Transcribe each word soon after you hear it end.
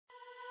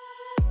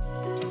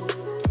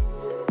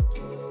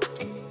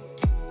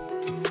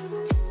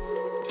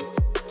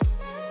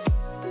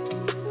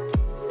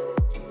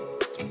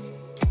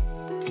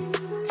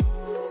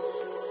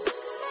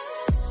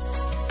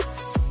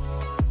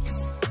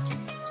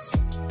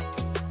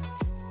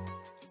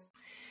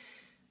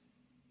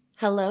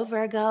Hello,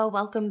 Virgo.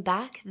 Welcome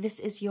back. This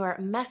is your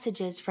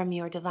messages from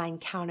your Divine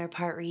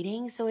Counterpart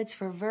reading. So it's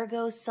for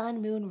Virgo,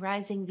 Sun, Moon,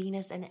 Rising,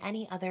 Venus, and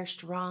any other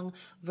strong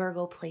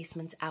Virgo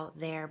placements out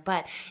there.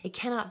 But it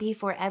cannot be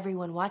for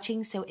everyone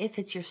watching. So if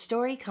it's your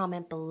story,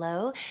 comment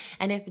below.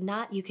 And if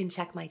not, you can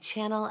check my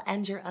channel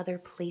and your other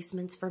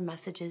placements for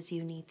messages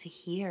you need to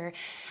hear.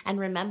 And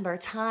remember,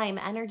 time,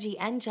 energy,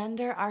 and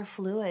gender are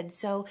fluid.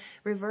 So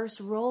reverse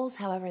roles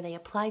however they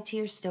apply to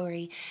your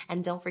story.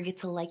 And don't forget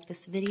to like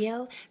this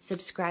video,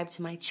 subscribe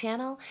to my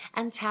channel,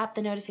 and tap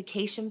the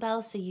notification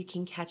bell so you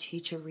can catch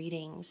future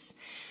readings.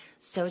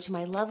 So to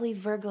my lovely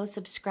Virgo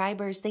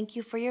subscribers, thank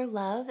you for your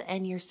love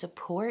and your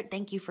support.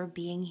 Thank you for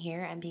being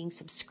here and being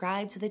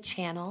subscribed to the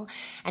channel.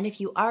 And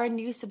if you are a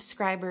new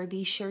subscriber,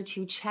 be sure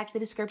to check the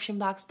description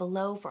box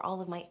below for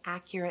all of my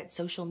accurate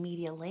social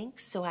media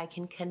links so I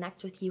can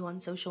connect with you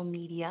on social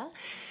media.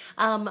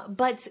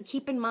 But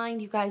keep in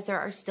mind, you guys, there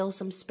are still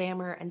some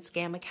spammer and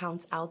scam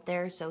accounts out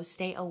there. So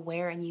stay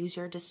aware and use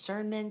your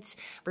discernment,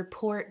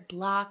 report,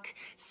 block,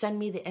 send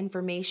me the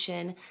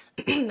information.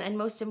 And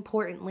most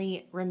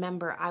importantly,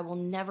 remember, I will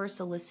never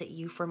solicit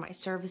you for my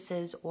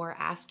services or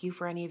ask you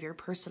for any of your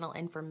personal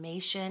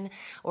information,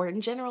 or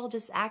in general,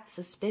 just act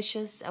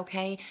suspicious,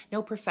 okay?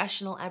 No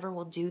professional ever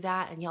will do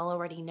that, and y'all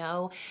already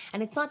know.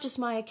 And it's not just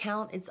my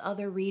account, it's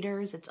other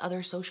readers, it's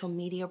other social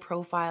media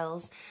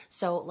profiles.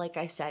 So like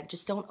I said,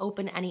 just don't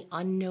open any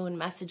unknown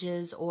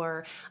messages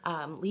or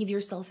leave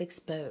yourself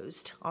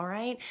exposed, all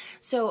right?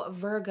 So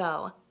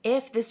Virgo,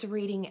 if this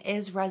reading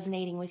is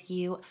resonating with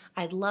you,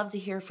 I'd love to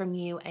hear from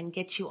you and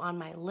get you on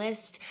my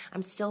list.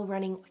 I'm still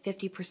running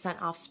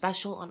 50% off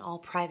special on all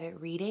private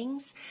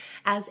readings.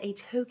 As a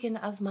token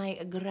of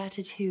my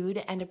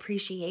gratitude and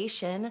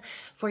appreciation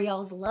for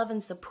y'all's love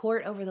and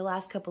support over the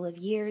last couple of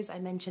years, I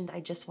mentioned I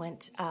just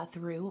went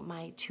through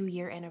my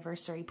 2-year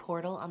anniversary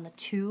portal on the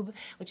tube,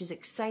 which is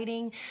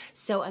exciting.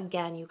 So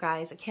again, you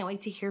guys, I can't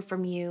wait to hear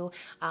from you.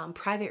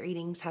 Private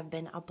readings have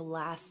been a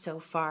blast so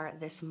far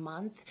this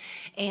month.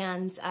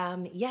 And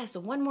yes,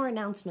 one more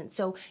announcement.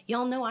 So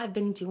y'all know I've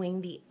been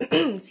doing the,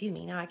 excuse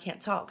me, now I can't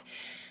talk.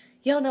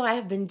 Y'all know I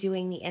have been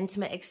doing the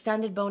intimate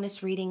extended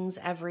bonus readings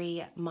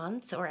every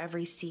month or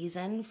every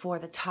season for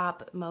the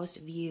top most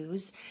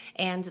views.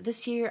 And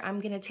this year I'm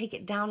going to take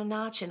it down a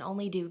notch and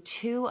only do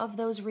 2 of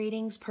those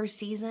readings per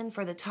season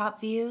for the top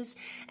views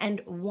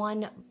and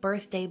 1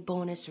 birthday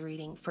bonus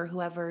reading for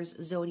whoever's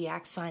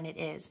zodiac sign it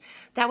is.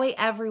 That way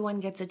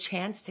everyone gets a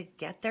chance to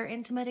get their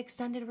intimate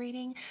extended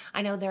reading.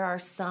 I know there are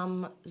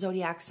some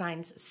zodiac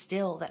signs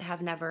still that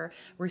have never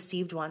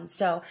received one.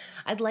 So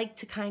I'd like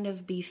to kind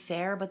of be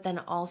fair, but then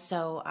also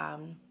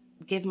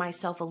give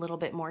myself a little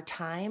bit more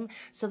time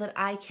so that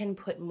I can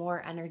put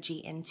more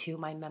energy into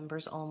my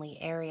members only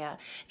area.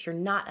 If you're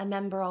not a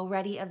member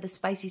already of the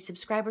Spicy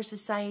Subscriber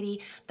Society,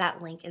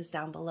 that link is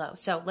down below.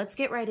 So let's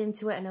get right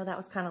into it. I know that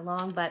was kind of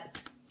long, but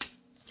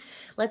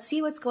let's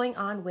see what's going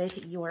on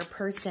with your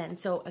person.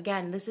 So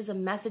again, this is a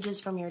messages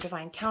from your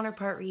Divine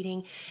Counterpart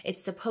reading.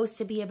 It's supposed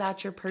to be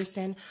about your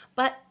person,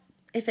 but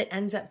if it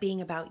ends up being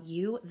about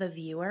you, the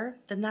viewer,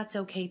 then that's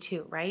okay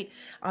too, right?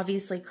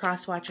 Obviously,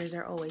 cross-watchers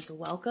are always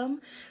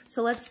welcome.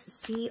 So let's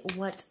see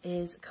what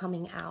is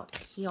coming out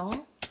here.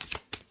 All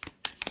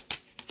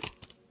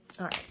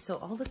right, so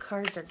all the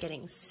cards are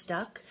getting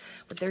stuck,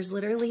 but there's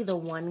literally the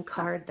one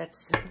card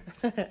that's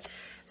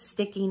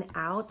sticking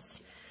out.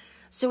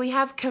 So we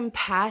have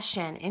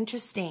compassion.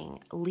 Interesting.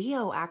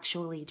 Leo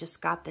actually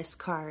just got this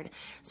card.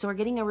 So we're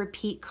getting a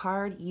repeat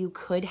card. You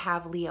could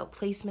have Leo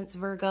placements,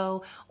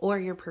 Virgo, or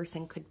your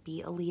person could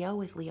be a Leo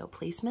with Leo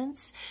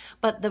placements.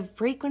 But the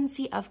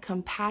frequency of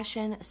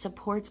compassion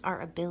supports our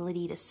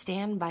ability to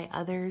stand by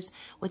others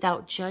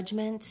without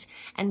judgment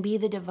and be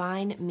the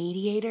divine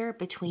mediator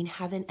between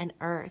heaven and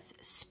earth,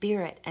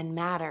 spirit and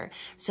matter,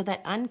 so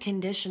that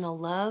unconditional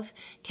love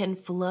can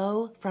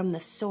flow from the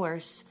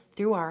source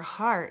through our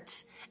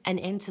hearts and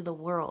into the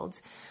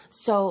world.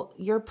 So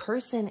your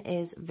person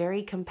is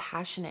very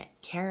compassionate,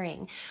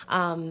 caring.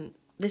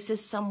 This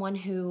is someone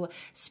who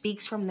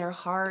speaks from their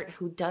heart,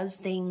 who does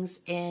things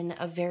in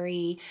a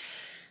very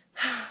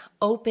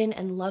open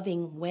and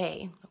loving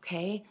way,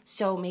 okay?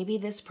 So maybe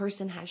this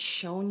person has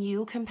shown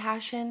you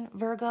compassion,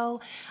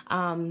 Virgo.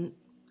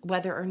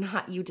 Whether or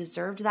not you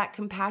deserved that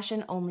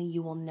compassion, only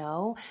you will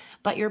know.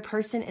 But your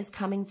person is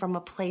coming from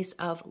a place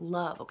of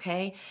love,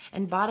 okay?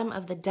 And bottom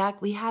of the deck,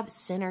 we have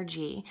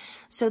synergy.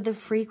 So the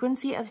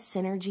frequency of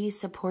synergy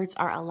supports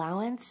our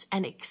allowance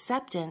and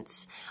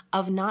acceptance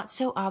of not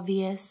so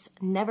obvious,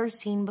 never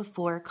seen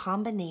before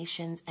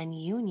combinations and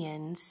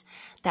unions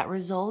that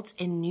result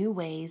in new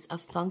ways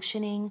of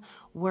functioning,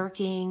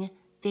 working,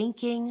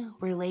 thinking,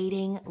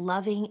 relating,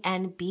 loving,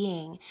 and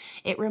being.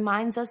 It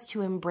reminds us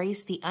to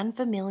embrace the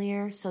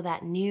unfamiliar so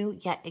that new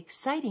yet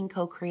exciting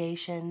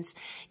co-creations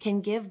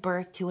can give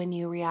birth to a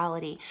new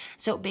reality.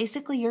 So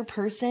basically your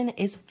person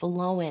is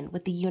flowing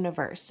with the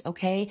universe,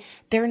 okay?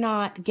 They're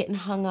not getting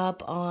hung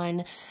up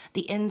on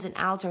the ins and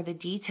outs or the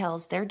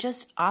details. They're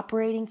just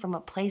operating from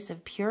a place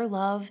of pure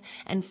love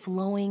and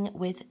flowing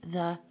with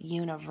the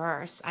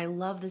universe. I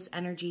love this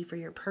energy for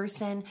your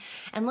person.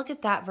 And look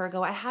at that,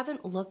 Virgo. I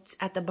haven't looked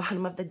at the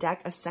bottom of the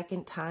deck a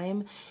second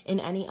time in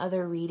any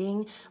other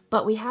reading,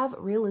 but we have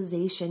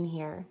realization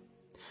here.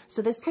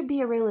 So this could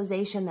be a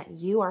realization that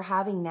you are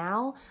having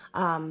now,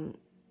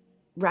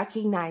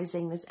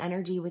 recognizing this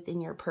energy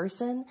within your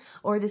person,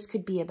 or this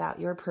could be about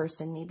your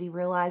person, maybe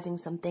realizing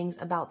some things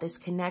about this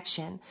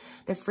connection.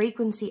 The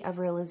frequency of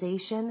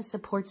realization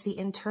supports the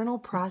internal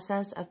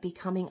process of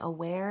becoming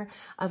aware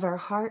of our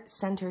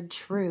heart-centered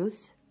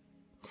truth,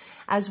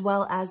 as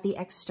well as the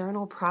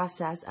external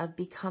process of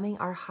becoming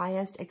our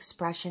highest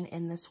expression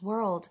in this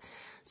world.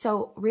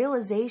 So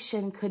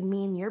realization could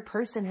mean your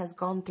person has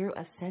gone through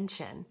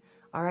ascension,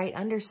 all right?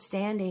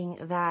 Understanding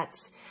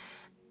that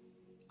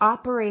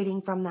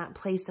operating from that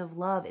place of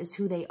love is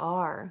who they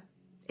are,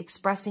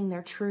 expressing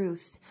their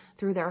truth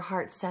through their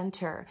heart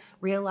center,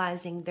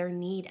 realizing their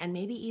need and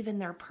maybe even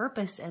their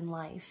purpose in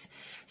life.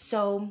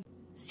 So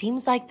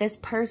seems like this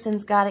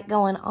person's got it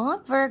going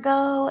on,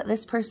 Virgo.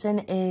 This person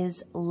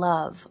is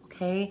love,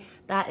 okay?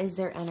 That is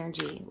their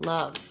energy,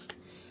 love.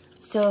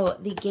 So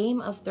the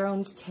Game of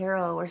Thrones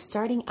Tarot, we're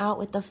starting out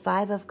with the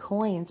 5 of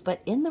Coins,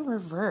 but in the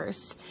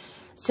reverse.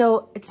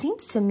 So it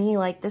seems to me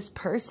like this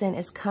person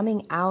is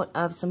coming out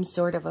of some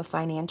sort of a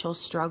financial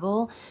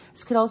struggle.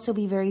 This could also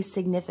be very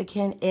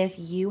significant if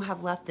you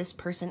have left this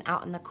person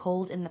out in the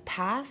cold in the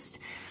past.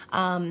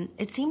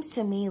 It seems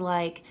to me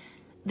like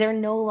they're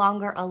no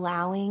longer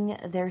allowing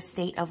their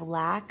state of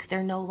lack.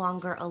 They're no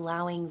longer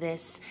allowing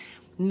this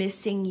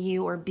missing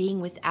you or being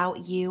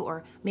without you,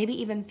 or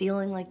maybe even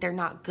feeling like they're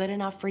not good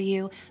enough for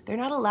you. They're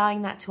not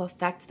allowing that to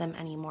affect them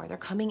anymore. They're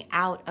coming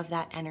out of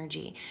that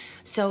energy.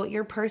 So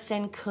your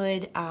person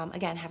could,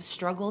 again, have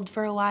struggled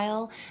for a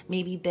while,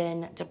 maybe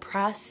been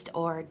depressed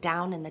or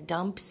down in the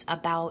dumps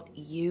about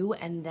you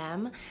and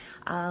them.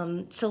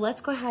 So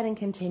let's go ahead and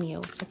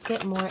continue. Let's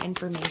get more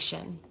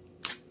information.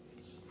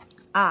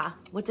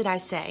 What did I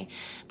say?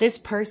 This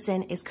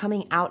person is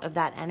coming out of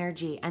that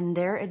energy and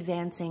they're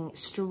advancing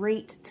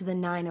straight to the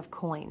 9 of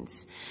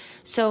Coins.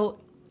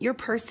 So your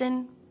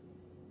person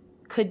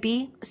could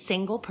be a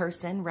single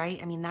person, right?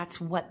 I mean, that's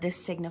what this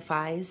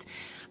signifies.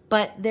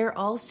 But they're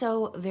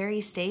also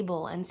very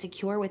stable and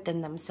secure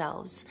within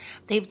themselves.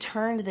 They've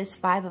turned this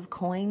 5 of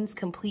Coins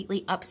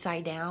completely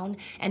upside down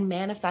and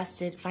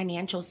manifested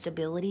financial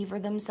stability for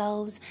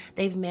themselves.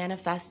 They've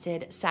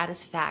manifested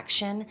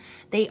satisfaction.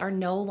 They are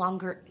no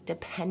longer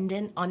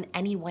dependent on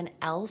anyone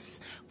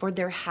else for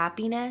their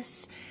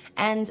happiness.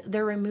 And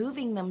they're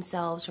removing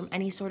themselves from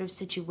any sort of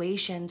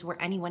situations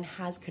where anyone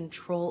has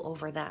control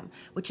over them,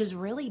 which is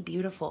really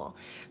beautiful.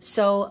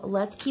 So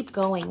let's keep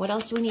going. What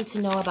else do we need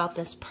to know about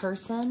this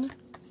person?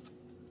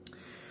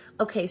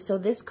 Okay, so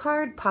this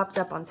card popped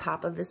up on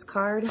top of this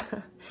card.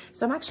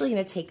 So I'm actually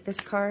going to take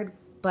this card,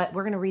 but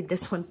we're going to read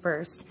this one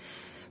first.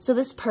 So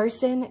this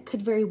person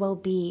could very well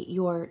be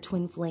your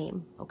twin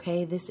flame,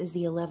 okay? This is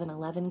the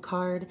 1111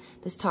 card.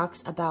 This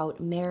talks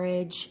about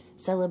marriage,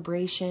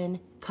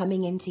 celebration,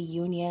 coming into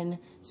union,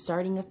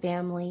 starting a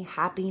family,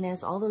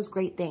 happiness, all those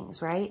great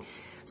things, right?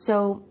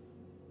 So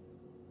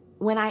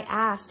when I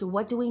asked,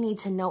 what do we need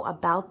to know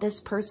about this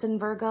person,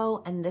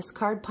 Virgo, and this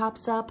card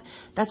pops up,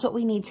 that's what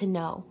we need to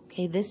know,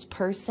 okay? This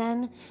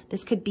person,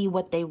 this could be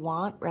what they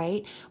want,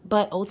 right?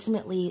 But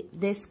ultimately,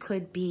 this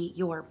could be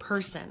your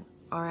person.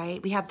 All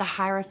right, we have the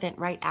Hierophant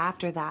right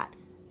after that.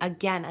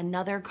 Again,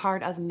 another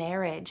card of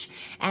marriage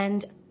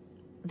and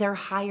their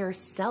higher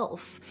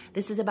self.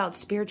 This is about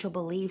spiritual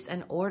beliefs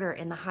and order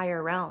in the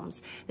higher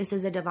realms. This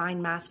is a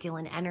divine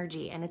masculine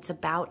energy, and it's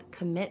about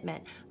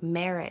commitment,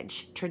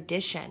 marriage,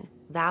 tradition,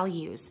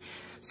 values.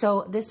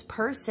 So this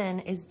person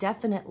is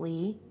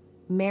definitely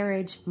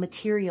marriage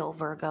material,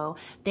 Virgo.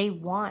 They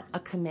want a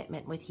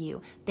commitment with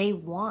you. They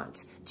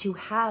want to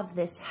have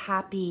this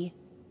happy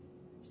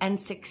and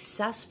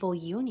successful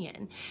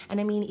union. And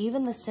I mean,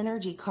 even the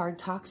Synergy card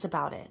talks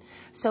about it.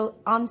 So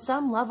on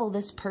some level,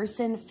 this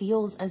person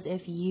feels as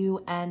if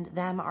you and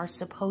them are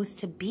supposed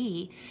to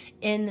be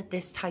in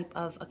this type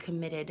of a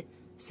committed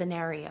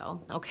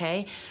scenario,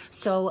 okay?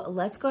 So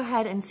let's go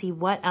ahead and see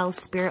what else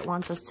Spirit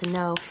wants us to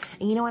know.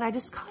 And you know what? I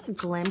just caught a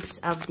glimpse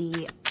of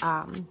the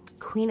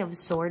Queen of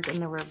Swords in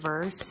the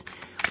reverse,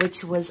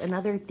 which was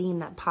another theme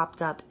that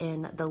popped up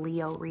in the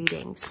Leo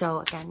reading. So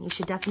again, you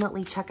should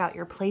definitely check out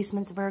your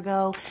placements,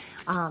 Virgo,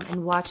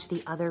 and watch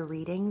the other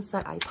readings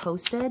that I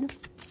posted,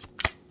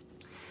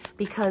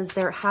 because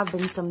there have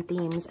been some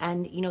themes.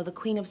 And, you know, the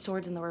Queen of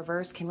Swords in the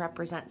reverse can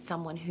represent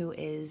someone who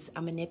is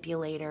a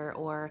manipulator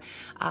or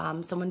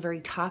someone very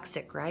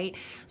toxic, right?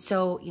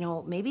 So, you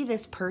know, maybe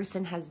this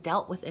person has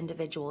dealt with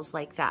individuals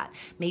like that.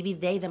 Maybe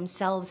they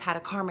themselves had a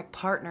karmic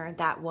partner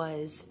that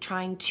was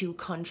trying to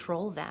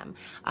control them,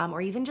 or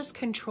even just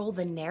control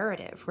the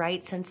narrative,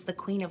 right? Since the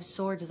Queen of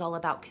Swords is all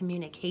about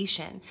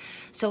communication.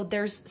 So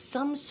there's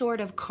some sort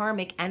of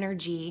karmic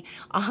energy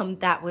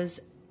that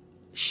was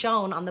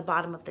shown on the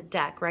bottom of the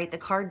deck, right? The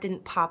card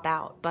didn't pop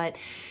out, but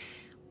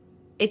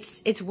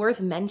it's worth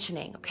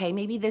mentioning, okay?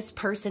 Maybe this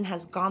person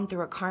has gone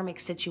through a karmic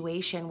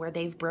situation where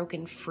they've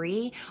broken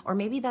free, or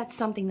maybe that's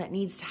something that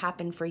needs to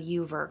happen for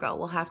you, Virgo.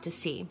 We'll have to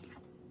see.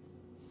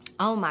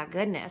 Oh my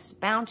goodness,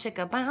 bound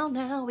chicka bound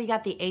now. We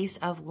got the Ace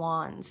of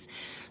Wands.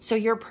 So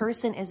your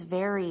person is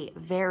very,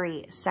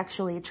 very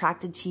sexually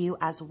attracted to you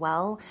as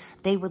well.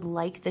 They would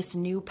like this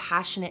new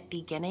passionate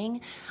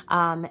beginning.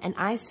 And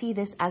I see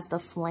this as the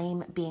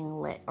flame being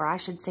lit, or I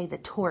should say the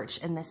torch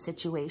in this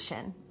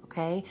situation.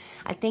 Okay.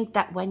 I think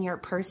that when your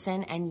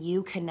person and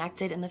you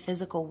connected in the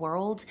physical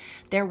world,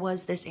 there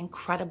was this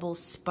incredible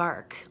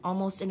spark,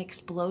 almost an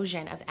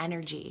explosion of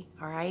energy.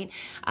 All right.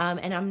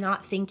 And I'm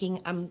not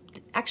thinking, I'm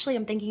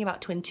thinking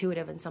about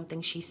Twintuitive and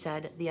something she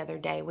said the other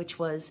day, which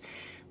was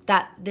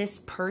that this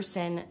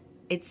person,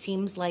 it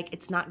seems like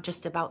it's not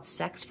just about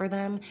sex for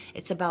them.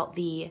 It's about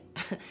the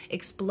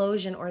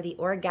explosion or the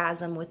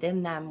orgasm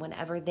within them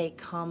whenever they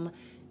come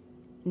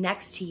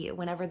next to you,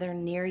 whenever they're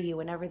near you,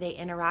 whenever they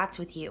interact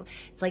with you.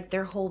 It's like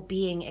their whole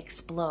being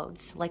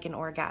explodes like an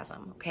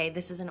orgasm, okay?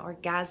 This is an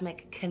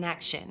orgasmic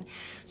connection.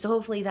 So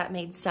hopefully that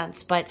made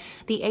sense. But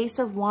the Ace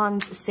of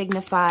Wands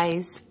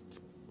signifies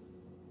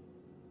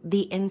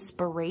the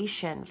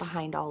inspiration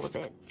behind all of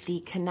it, the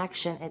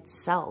connection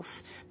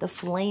itself, the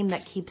flame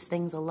that keeps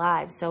things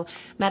alive. So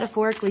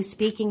metaphorically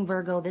speaking,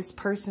 Virgo, this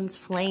person's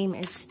flame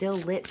is still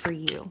lit for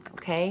you,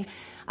 okay?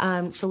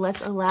 So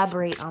let's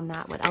elaborate on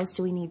that. What else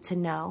do we need to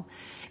know?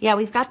 Yeah,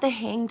 we've got the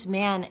Hanged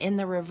Man in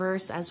the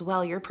reverse as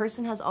well. Your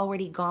person has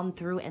already gone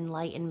through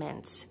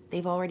enlightenment.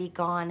 They've already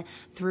gone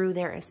through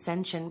their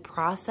ascension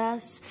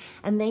process,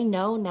 and they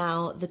know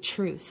now the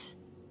truth.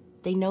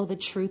 They know the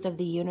truth of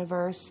the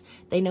universe.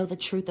 They know the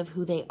truth of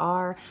who they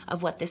are,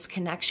 of what this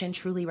connection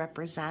truly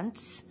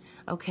represents.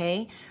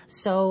 Okay,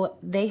 so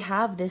they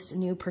have this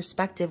new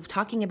perspective,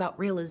 talking about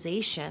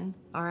realization.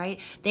 All right,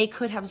 they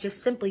could have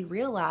just simply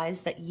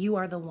realized that you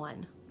are the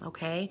one.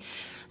 Okay,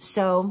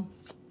 so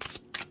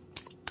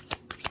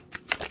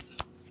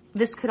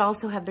this could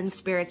also have been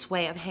Spirit's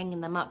way of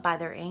hanging them up by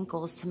their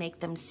ankles to make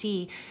them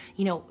see,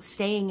 you know,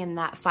 staying in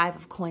that Five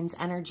of Coins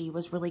energy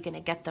was really going to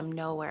get them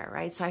nowhere,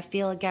 right? So I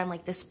feel, again,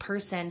 like this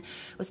person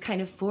was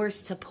kind of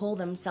forced to pull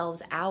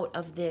themselves out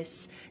of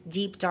this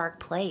deep, dark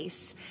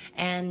place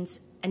and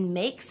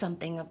make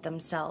something of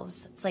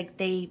themselves. It's like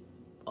they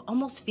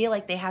almost feel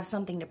like they have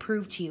something to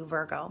prove to you,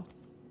 Virgo.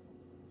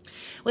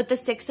 With the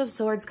Six of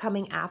Swords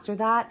coming after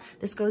that,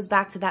 this goes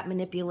back to that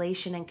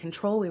manipulation and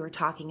control we were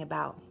talking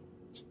about.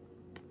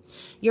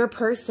 Your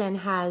person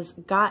has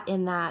got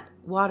in that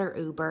water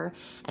Uber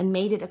and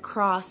made it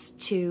across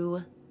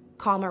to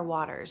calmer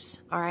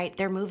waters, all right?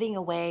 They're moving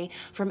away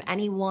from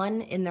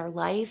anyone in their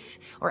life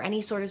or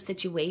any sort of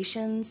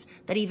situations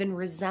that even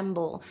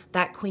resemble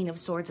that Queen of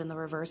Swords in the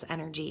reverse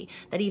energy,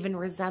 that even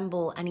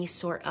resemble any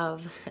sort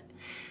of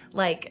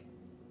like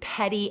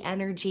petty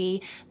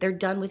energy. They're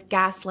done with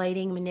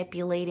gaslighting,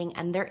 manipulating,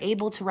 and they're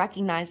able to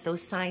recognize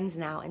those signs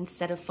now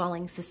instead of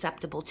falling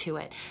susceptible to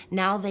it.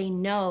 Now they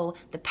know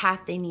the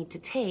path they need to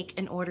take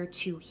in order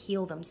to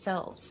heal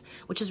themselves,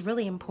 which is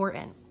really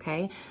important,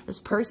 okay?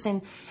 This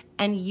person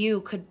and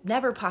you could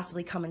never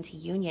possibly come into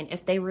union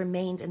if they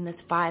remained in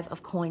this Five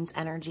of Coins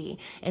energy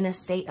in a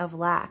state of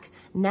lack.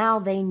 Now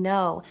they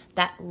know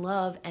that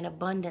love and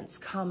abundance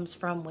comes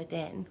from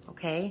within,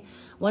 okay?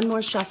 One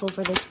more shuffle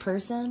for this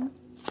person.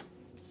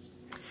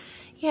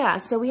 Yeah,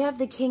 so we have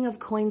the King of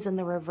Coins in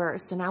the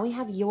reverse. So now we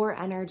have your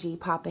energy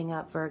popping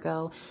up,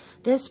 Virgo.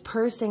 This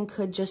person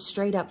could just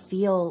straight up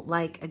feel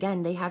like,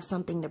 again, they have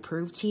something to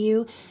prove to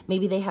you.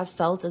 Maybe they have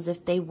felt as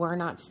if they were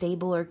not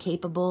stable or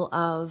capable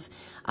of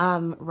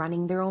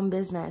running their own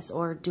business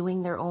or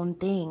doing their own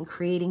thing,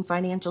 creating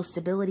financial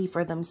stability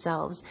for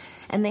themselves.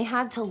 And they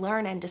had to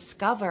learn and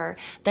discover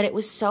that it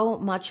was so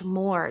much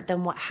more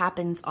than what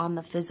happens on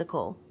the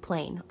physical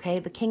plane, okay?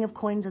 The King of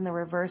Coins in the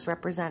reverse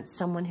represents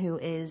someone who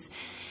is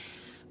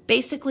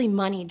basically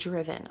money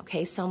driven,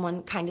 okay?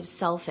 Someone kind of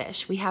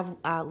selfish. We have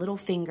a little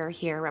finger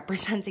here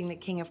representing the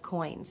King of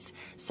Coins.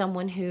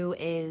 Someone who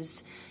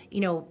is,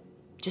 you know,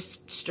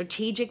 just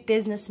strategic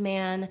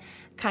businessman,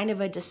 kind of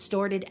a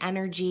distorted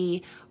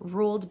energy,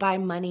 ruled by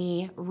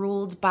money,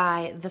 ruled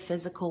by the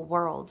physical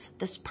world.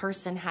 This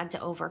person had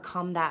to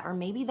overcome that, or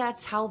maybe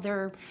that's how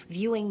they're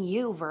viewing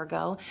you,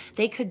 Virgo.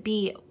 They could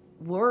be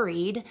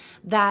worried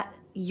that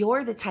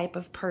you're the type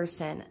of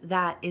person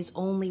that is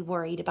only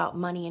worried about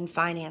money and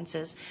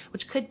finances,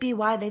 which could be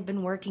why they've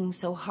been working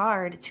so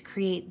hard to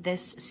create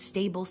this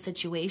stable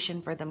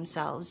situation for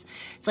themselves.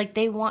 It's like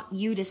they want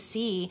you to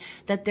see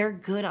that they're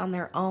good on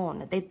their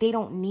own. They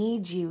don't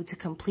need you to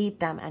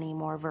complete them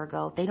anymore,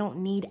 Virgo. They don't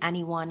need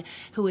anyone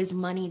who is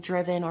money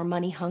driven or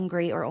money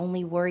hungry or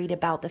only worried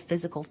about the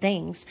physical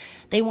things.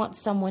 They want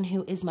someone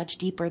who is much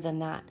deeper than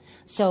that.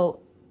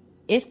 So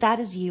if that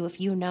is you, if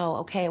you know,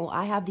 okay, well,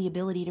 I have the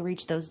ability to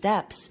reach those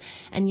depths,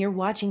 and you're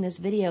watching this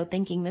video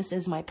thinking this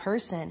is my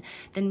person,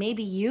 then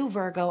maybe you,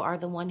 Virgo, are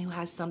the one who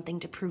has something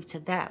to prove to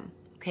them.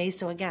 Okay,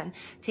 so again,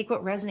 take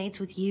what resonates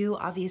with you.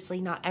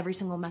 Obviously, not every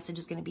single message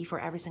is going to be for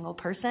every single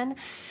person.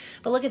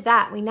 But look at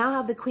that. We now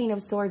have the Queen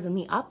of Swords in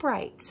the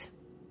upright.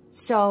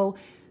 So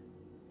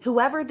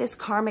whoever this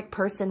karmic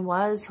person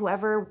was,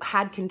 whoever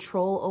had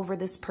control over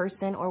this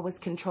person or was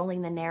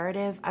controlling the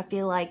narrative, I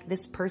feel like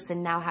this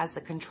person now has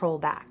the control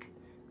back.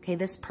 Okay,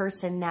 this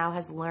person now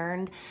has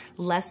learned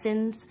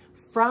lessons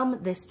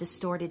from this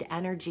distorted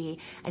energy,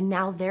 and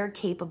now they're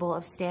capable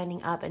of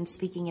standing up and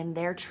speaking in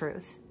their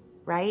truth,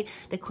 right?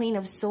 The Queen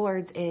of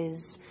Swords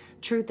is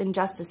truth and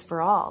justice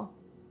for all.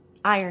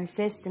 Iron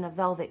fist in a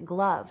velvet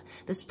glove.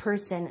 This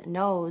person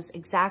knows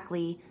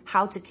exactly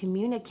how to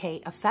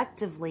communicate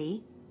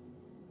effectively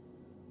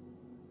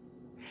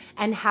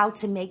and how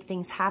to make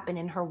things happen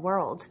in her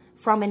world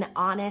from an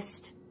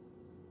honest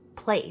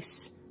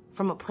place,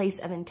 from a place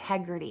of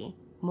integrity,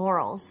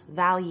 morals,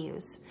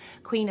 values.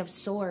 Queen of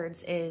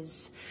Swords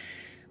is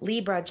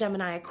Libra,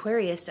 Gemini,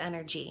 Aquarius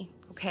energy,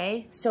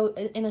 okay? So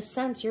in a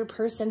sense, your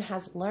person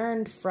has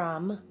learned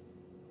from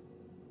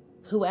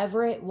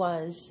whoever it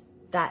was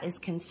that is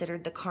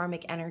considered the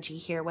karmic energy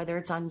here, whether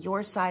it's on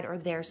your side or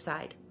their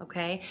side,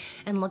 okay?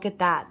 And look at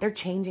that. They're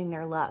changing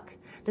their luck.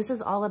 This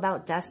is all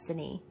about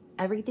destiny.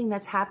 Everything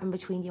that's happened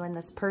between you and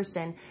this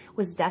person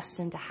was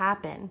destined to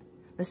happen.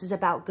 This is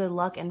about good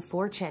luck and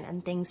fortune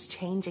and things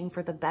changing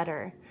for the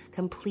better,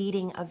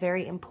 completing a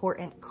very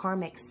important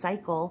karmic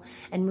cycle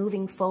and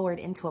moving forward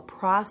into a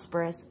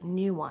prosperous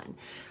new one.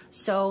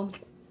 So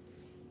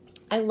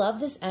I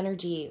love this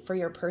energy for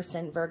your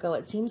person, Virgo.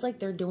 It seems like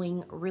they're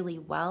doing really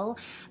well.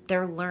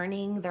 They're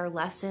learning their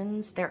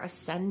lessons. They're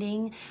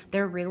ascending.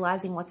 They're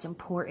realizing what's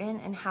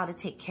important and how to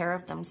take care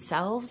of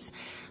themselves.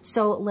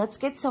 So let's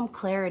get some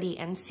clarity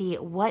and see,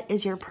 what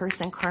is your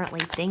person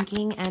currently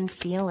thinking and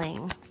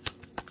feeling?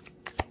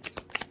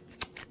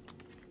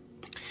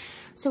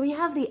 So we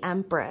have the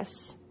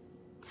Empress.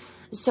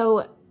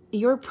 So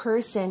your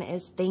person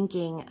is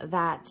thinking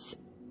that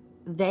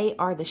they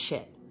are the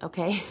shit,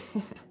 okay?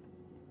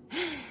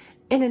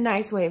 In a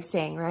nice way of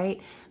saying, right?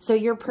 So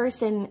your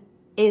person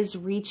is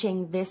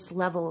reaching this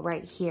level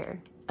right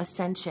here,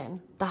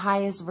 ascension, the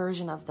highest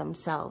version of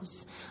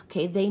themselves.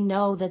 Okay, they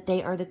know that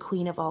they are the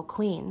queen of all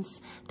queens.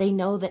 They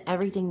know that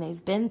everything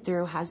they've been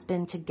through has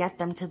been to get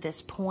them to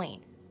this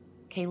point.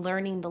 Okay,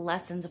 learning the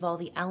lessons of all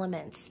the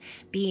elements,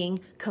 being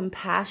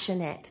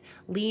compassionate,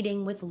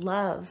 leading with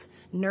love,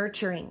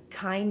 nurturing,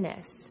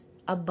 kindness,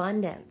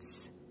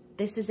 abundance.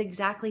 This is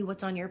exactly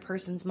what's on your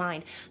person's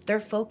mind. They're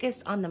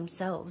focused on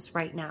themselves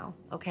right now,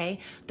 okay?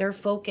 They're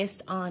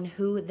focused on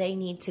who they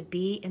need to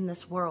be in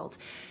this world.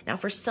 Now,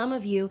 for some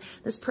of you,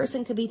 this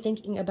person could be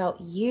thinking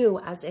about you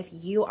as if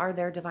you are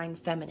their divine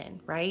feminine,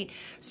 right?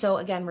 So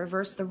again,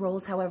 reverse the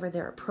roles however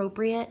they're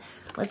appropriate.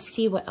 Let's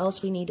see what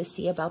else we need to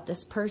see about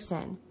this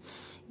person.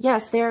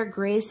 Yes, they're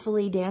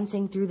gracefully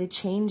dancing through the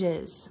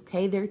changes,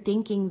 okay? They're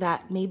thinking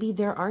that maybe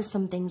there are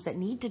some things that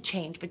need to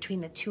change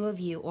between the two of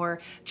you or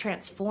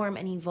transform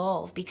and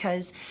evolve,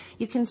 because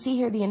you can see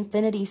here the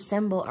infinity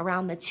symbol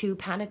around the 2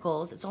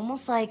 pentacles. It's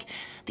almost like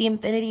the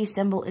infinity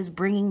symbol is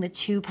bringing the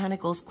 2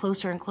 pentacles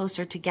closer and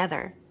closer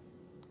together.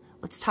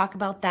 Let's talk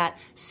about that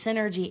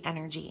synergy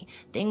energy.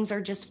 Things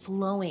are just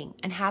flowing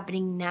and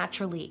happening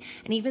naturally.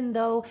 And even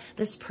though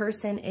this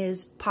person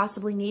is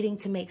possibly needing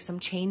to make some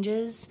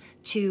changes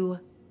to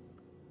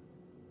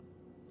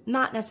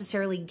not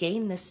necessarily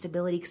gain this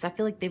stability, because I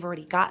feel like they've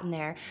already gotten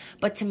there,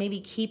 but to maybe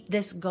keep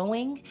this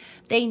going,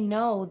 they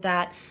know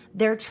that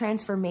their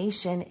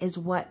transformation is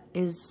what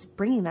is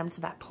bringing them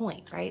to that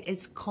point, right?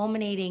 It's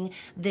culminating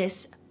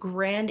this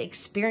grand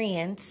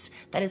experience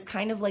that is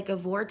kind of like a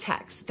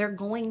vortex. They're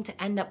going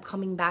to end up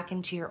coming back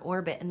into your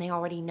orbit, and they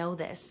already know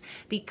this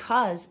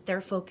because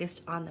they're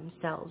focused on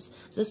themselves.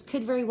 So this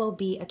could very well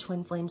be a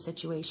twin flame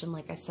situation,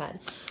 like I said.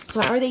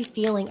 So how are they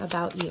feeling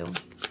about you?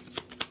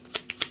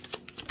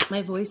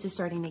 My voice is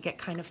starting to get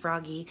kind of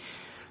froggy.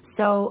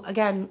 So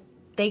again,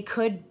 they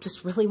could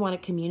just really want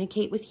to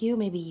communicate with you.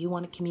 Maybe you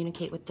want to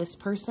communicate with this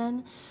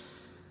person.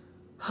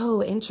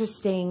 Oh,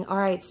 interesting. All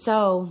right,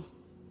 so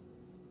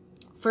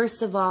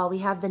first of all, we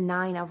have the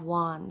 9 of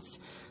Wands.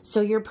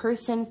 So your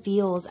person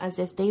feels as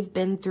if they've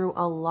been through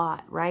a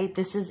lot, right?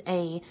 This is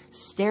a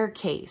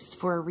staircase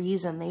for a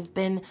reason. They've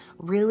been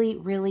really,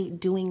 really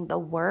doing the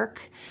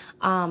work,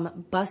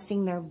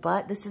 busting their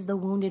butt. This is the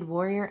wounded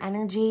warrior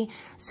energy.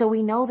 So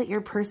we know that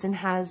your person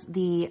has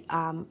the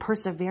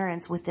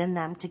perseverance within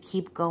them to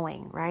keep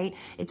going, right?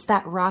 It's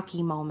that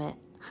Rocky moment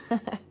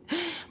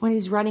when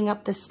he's running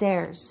up the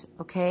stairs,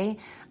 okay?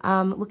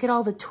 Look at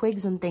all the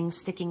twigs and things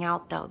sticking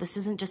out, though. This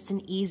isn't just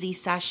an easy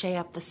sashay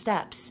up the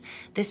steps.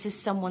 This is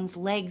someone's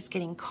legs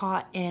getting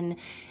caught in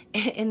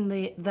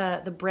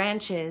the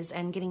branches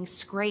and getting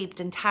scraped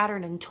and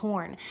tattered and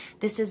torn.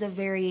 This is a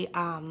very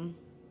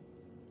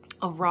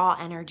a raw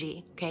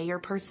energy, okay? Your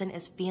person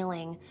is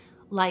feeling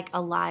like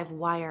a live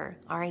wire,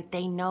 all right?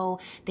 They know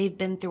they've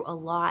been through a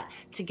lot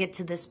to get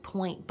to this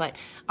point, but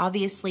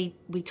obviously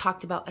we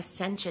talked about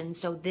ascension,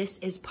 so this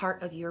is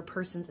part of your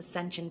person's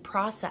ascension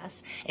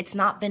process. It's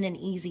not been an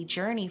easy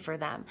journey for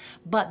them,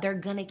 but they're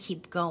gonna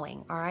keep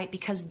going, all right?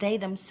 Because they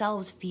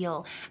themselves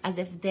feel as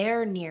if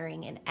they're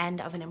nearing an end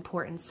of an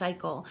important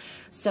cycle.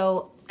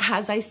 So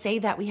as I say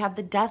that, we have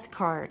the Death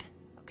card,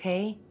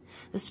 okay?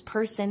 This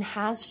person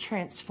has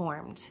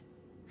transformed.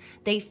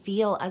 They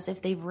feel as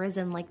if they've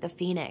risen like the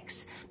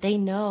phoenix. They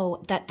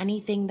know that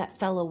anything that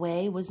fell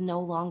away was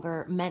no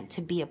longer meant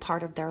to be a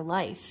part of their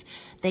life.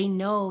 They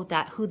know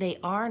that who they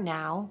are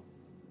now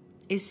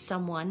is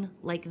someone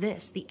like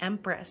this, the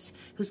Empress,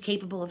 who's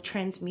capable of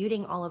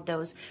transmuting all of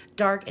those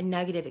dark and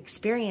negative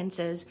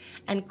experiences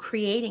and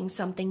creating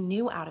something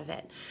new out of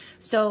it.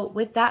 So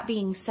with that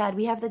being said,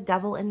 we have the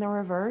Devil in the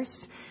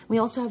reverse. We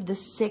also have the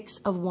Six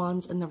of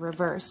Wands in the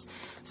reverse.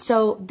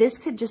 So this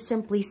could just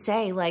simply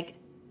say, like,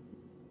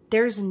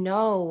 there's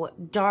no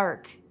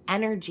dark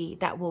energy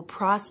that will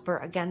prosper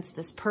against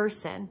this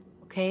person,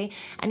 okay?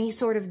 Any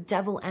sort of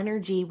devil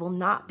energy will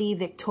not be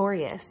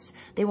victorious.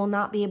 They will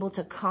not be able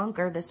to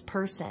conquer this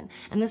person.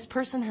 And this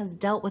person has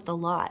dealt with a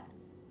lot,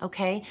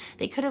 okay?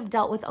 They could have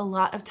dealt with a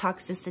lot of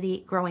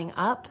toxicity growing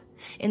up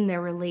in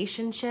their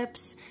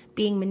relationships,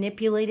 being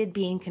manipulated,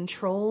 being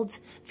controlled,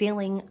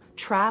 feeling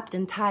trapped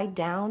and tied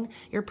down.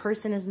 Your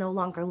person is no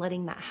longer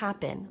letting that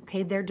happen,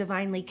 okay? They're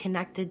divinely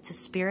connected to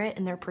spirit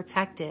and they're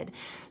protected.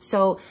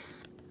 So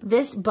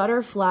this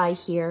butterfly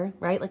here,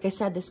 right? Like I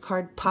said, this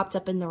card popped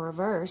up in the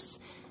reverse,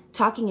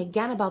 talking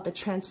again about the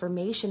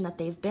transformation that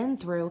they've been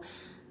through.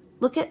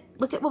 Look at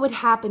what would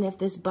happen if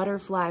this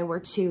butterfly were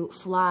to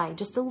fly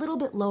just a little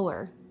bit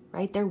lower,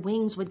 right? Their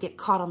wings would get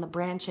caught on the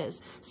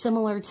branches,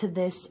 similar to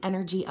this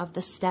energy of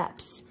the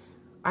steps.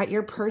 All right,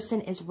 your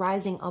person is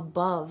rising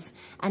above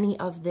any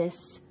of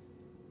this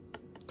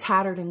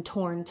tattered and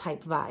torn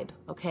type vibe,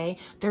 okay?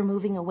 They're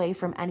moving away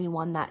from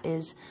anyone that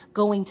is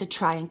going to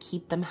try and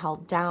keep them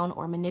held down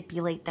or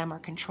manipulate them or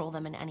control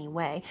them in any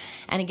way.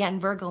 And again,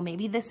 Virgo,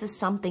 maybe this is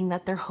something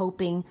that they're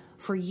hoping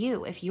for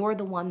you if you're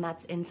the one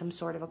that's in some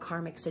sort of a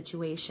karmic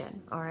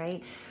situation, all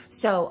right?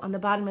 So on the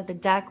bottom of the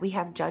deck, we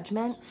have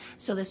Judgment.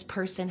 So this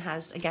person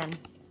has, again,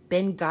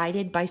 been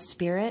guided by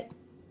spirit.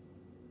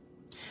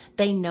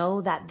 They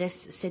know that this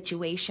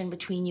situation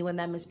between you and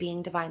them is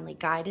being divinely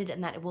guided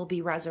and that it will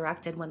be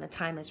resurrected when the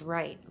time is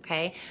right,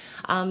 okay?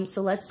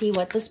 So let's see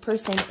what this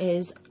person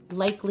is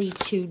likely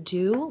to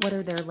do. What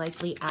are their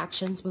likely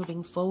actions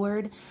moving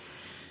forward?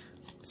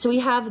 So we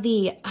have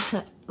the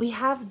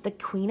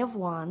Queen of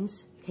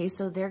Wands. Okay,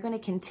 so they're going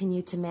to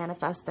continue to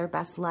manifest their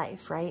best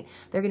life, right?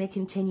 They're going to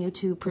continue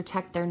to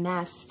protect their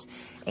nest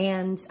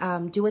and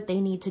do what they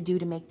need to do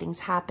to make things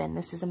happen.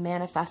 This is a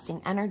manifesting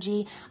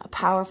energy, a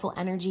powerful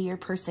energy. Your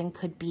person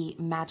could be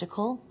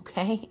magical,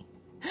 okay?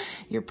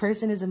 Your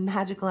person is a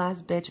magical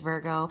ass bitch,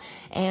 Virgo,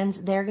 and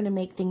they're going to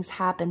make things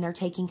happen. They're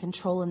taking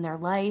control in their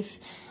life.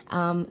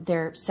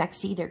 They're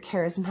sexy, they're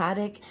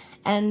charismatic,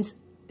 and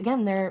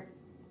again, they're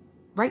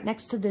right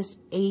next to this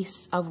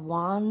Ace of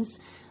Wands.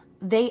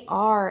 They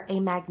are a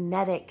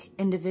magnetic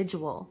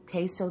individual,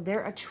 okay? So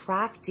they're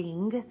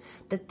attracting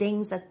the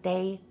things that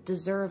they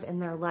deserve in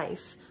their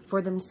life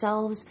for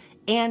themselves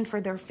and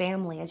for their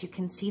family. As you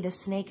can see, the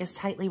snake is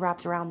tightly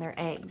wrapped around their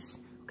eggs,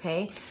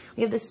 okay?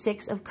 We have the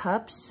Six of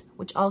Cups,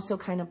 which also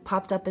kind of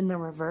popped up in the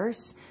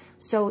reverse.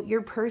 So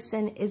your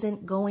person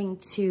isn't going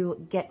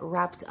to get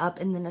wrapped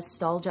up in the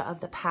nostalgia of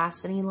the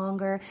past any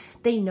longer.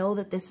 They know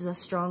that this is a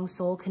strong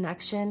soul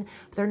connection.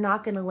 But they're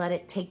not going to let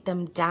it take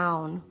them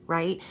down,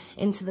 right,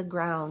 into the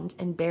ground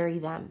and bury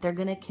them. They're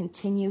going to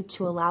continue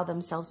to allow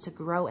themselves to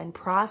grow and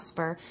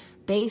prosper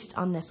based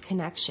on this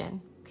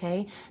connection,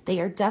 okay?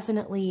 They are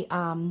definitely...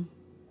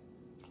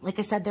 like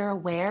I said, they're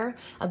aware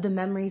of the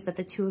memories that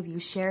the two of you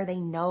share. They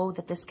know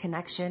that this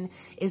connection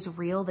is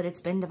real, that it's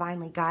been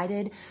divinely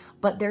guided,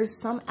 but there's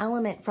some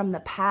element from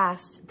the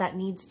past that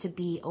needs to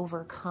be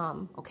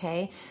overcome,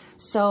 okay?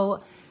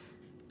 So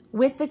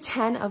with the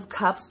 10 of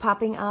Cups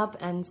popping up,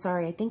 and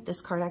sorry, I think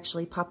this card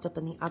actually popped up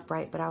in the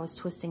upright, but I was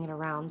twisting it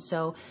around.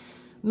 So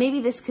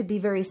maybe this could be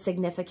very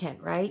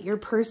significant, right? Your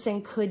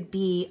person could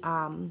be...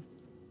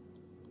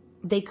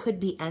 they could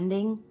be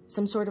ending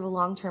some sort of a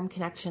long-term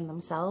connection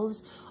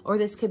themselves, or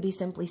this could be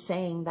simply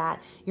saying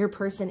that your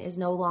person is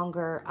no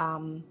longer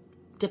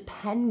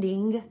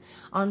depending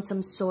on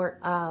some sort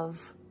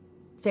of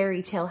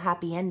fairy tale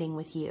happy ending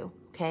with you,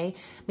 okay?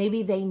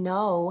 Maybe they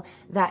know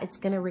that it's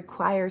going to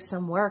require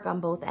some work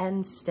on both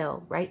ends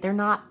still, right? They're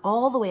not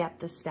all the way up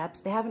the steps.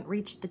 They haven't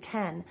reached the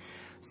 10.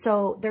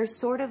 So there's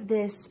sort of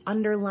this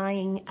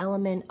underlying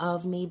element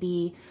of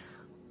maybe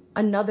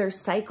another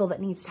cycle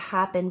that needs to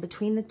happen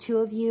between the two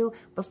of you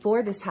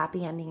before this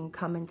happy ending can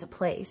come into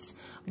place.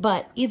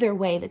 But either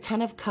way, the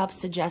 10 of Cups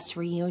suggests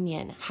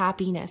reunion,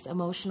 happiness,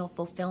 emotional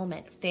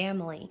fulfillment,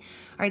 family.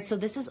 All right, so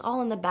this is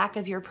all in the back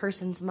of your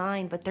person's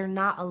mind, but they're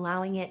not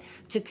allowing it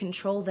to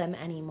control them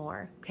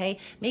anymore, okay?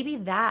 Maybe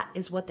that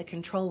is what the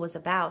control was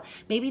about.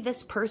 Maybe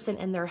this person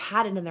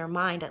had it in their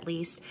mind, at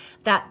least,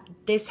 that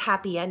this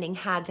happy ending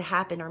had to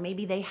happen, or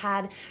maybe they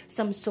had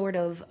some sort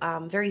of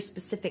very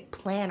specific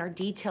plan or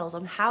details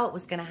on how it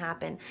was going to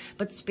happen,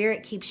 but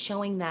Spirit keeps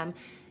showing them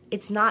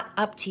it's not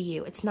up to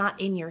you. It's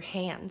not in your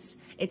hands.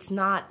 It's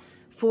not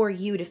for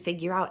you to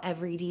figure out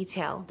every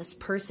detail. This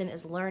person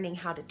is learning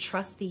how to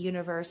trust the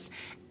universe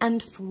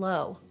and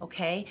flow,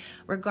 okay?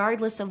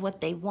 Regardless of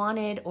what they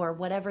wanted or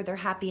whatever their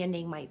happy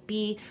ending might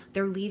be,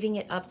 they're leaving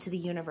it up to the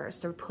universe.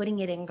 They're putting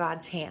it in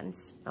God's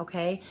hands,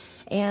 okay?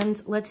 And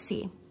let's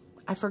see.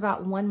 I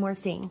forgot one more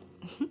thing.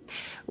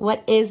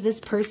 What is this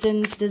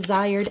person's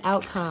desired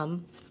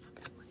outcome?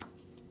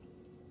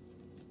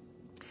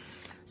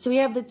 So we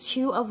have the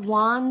 2 of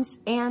Wands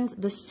and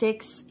the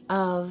 6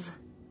 of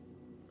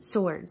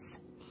Swords.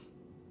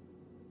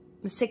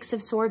 The 6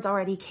 of Swords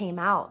already came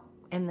out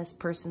in this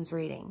person's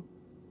reading.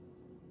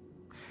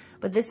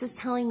 But this is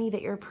telling me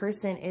that your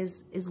person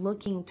is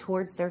looking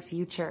towards their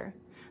future.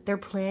 They're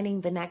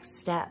planning the next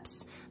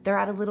steps. They're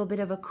at a little bit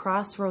of a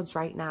crossroads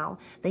right now.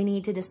 They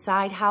need to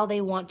decide how they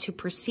want to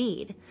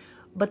proceed.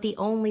 But the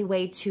only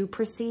way to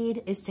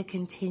proceed is to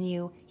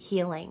continue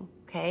healing.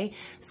 Okay,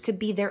 this could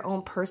be their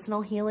own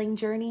personal healing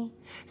journey,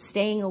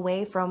 staying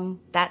away from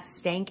that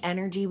stank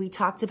energy we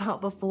talked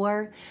about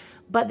before.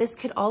 But this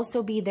could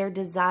also be their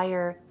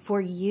desire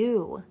for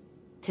you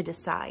to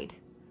decide,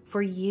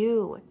 for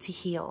you to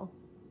heal.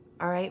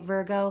 All right,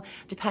 Virgo,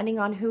 depending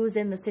on who's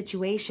in the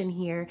situation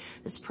here,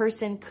 this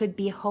person could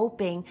be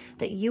hoping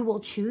that you will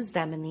choose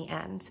them in the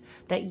end,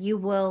 that you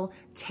will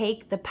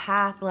take the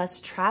path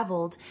less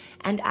traveled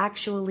and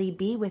actually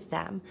be with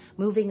them,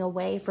 moving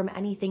away from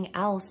anything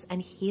else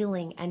and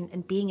healing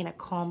and being in a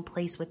calm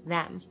place with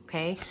them,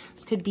 okay?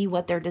 This could be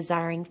what they're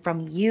desiring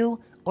from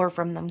you or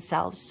from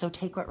themselves, so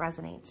take what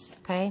resonates,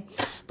 okay?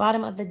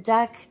 Bottom of the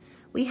deck,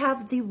 we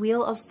have the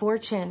Wheel of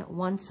Fortune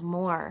once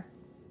more.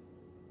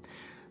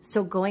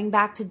 So going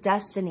back to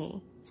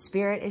destiny,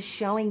 Spirit is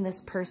showing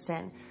this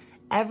person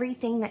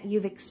everything that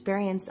you've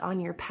experienced on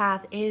your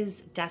path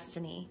is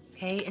destiny,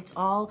 okay? It's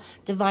all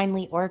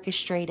divinely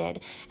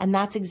orchestrated. And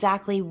that's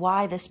exactly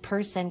why this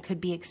person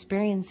could be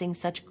experiencing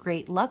such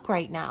great luck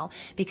right now,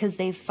 because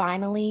they've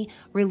finally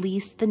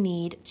released the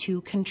need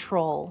to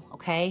control,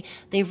 okay?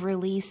 They've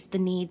released the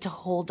need to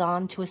hold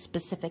on to a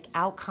specific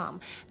outcome.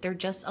 They're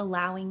just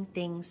allowing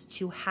things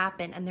to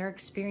happen, and they're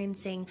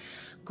experiencing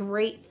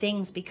great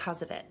things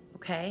because of it.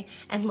 Okay,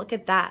 and look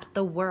at that,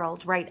 the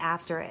World right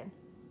after it.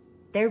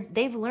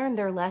 They've learned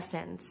their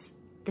lessons.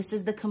 This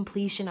is the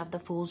completion of the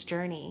Fool's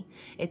journey.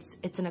 It's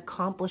an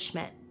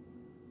accomplishment.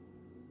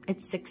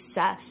 It's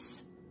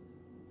success.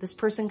 This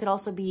person could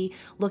also be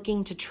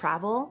looking to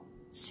travel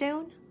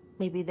soon.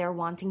 Maybe they're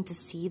wanting to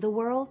see the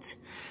world.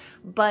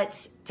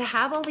 But to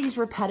have all these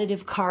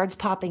repetitive cards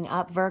popping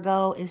up,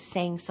 Virgo, is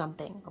saying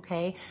something,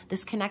 okay?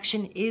 This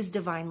connection is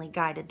divinely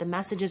guided. The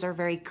messages are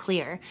very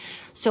clear.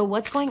 So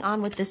what's going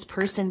on with this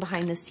person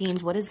behind the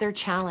scenes? What is their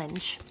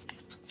challenge?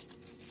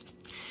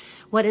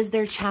 What is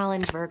their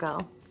challenge,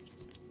 Virgo?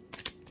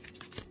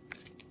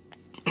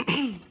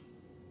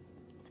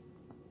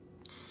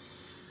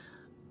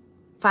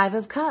 Five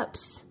of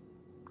Cups,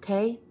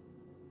 okay?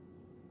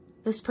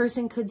 This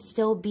person could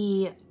still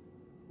be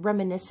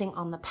reminiscing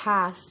on the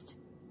past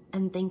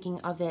and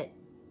thinking of it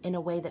in a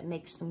way that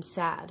makes them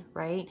sad,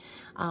 right?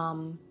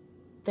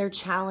 Their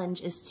challenge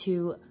is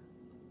to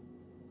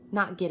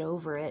not get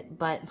over it,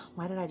 but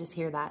why did I just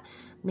hear that?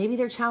 Maybe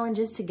their challenge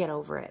is to get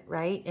over it,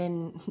 right?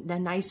 In a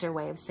nicer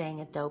way of saying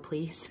it though,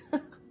 please.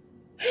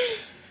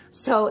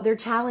 So their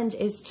challenge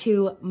is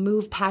to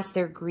move past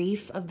their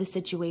grief of the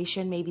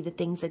situation, maybe the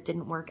things that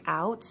didn't work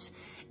out,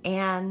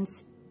 and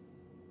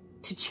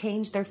to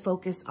change their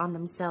focus on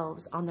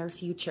themselves, on their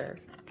future,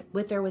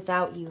 with or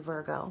without you,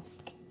 Virgo.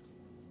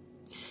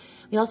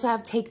 We also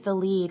have Take the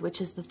Lead, which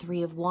is the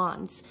 3 of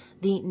Wands,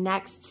 the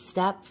next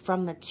step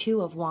from the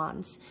 2 of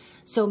Wands.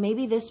 So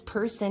maybe this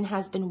person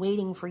has been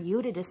waiting for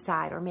you to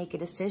decide or make a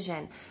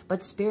decision,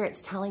 but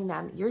Spirit's telling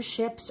them your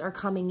ships are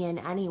coming in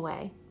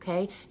anyway,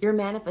 okay? Your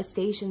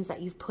manifestations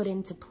that you've put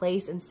into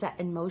place and set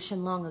in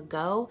motion long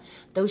ago,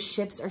 those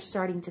ships are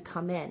starting to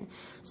come in.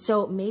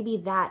 So maybe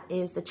that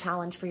is the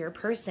challenge for your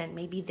person.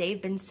 Maybe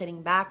they've been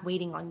sitting back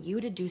waiting on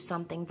you to do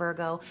something,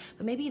 Virgo,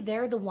 but maybe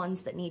they're the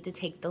ones that need to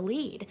take the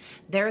lead.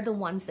 They're the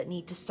ones that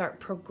need to start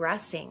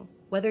progressing,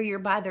 whether you're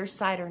by their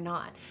side or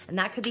not. And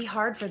that could be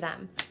hard for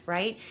them,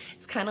 right?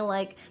 It's kind of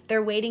like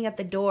they're waiting at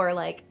the door,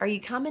 like, are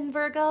you coming,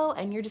 Virgo?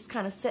 And you're just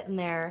kind of sitting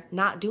there,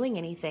 not doing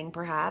anything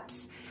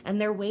perhaps, and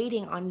they're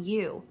waiting on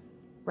you,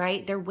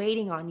 right? They're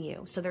waiting on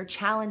you. So their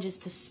challenge is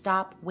to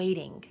stop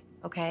waiting,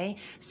 okay?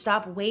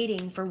 Stop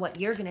waiting for what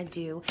you're gonna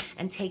do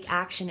and take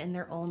action in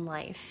their own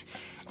life.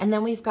 And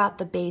then we've got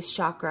the base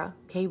chakra,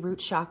 okay, root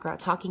chakra,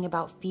 talking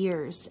about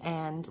fears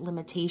and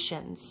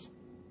limitations.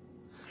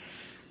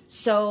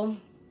 So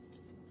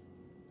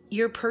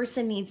your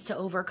person needs to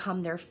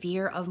overcome their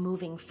fear of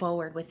moving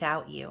forward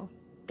without you.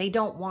 They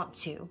don't want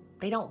to.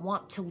 They don't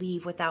want to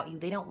leave without you.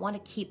 They don't want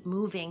to keep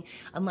moving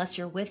unless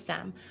you're with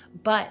them.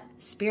 But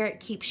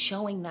Spirit keeps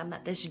showing them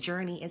that this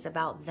journey is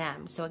about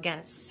them. So again,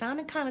 it's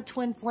sounding kind of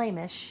twin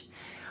flame-ish,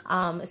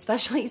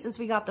 especially since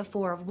we got the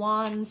Four of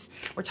Wands.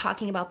 We're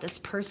talking about this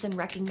person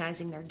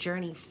recognizing their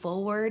journey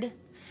forward,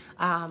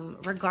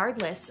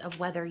 regardless of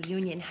whether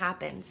union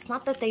happens. It's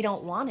not that they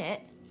don't want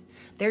it.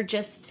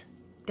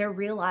 They're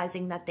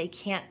realizing that they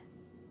can't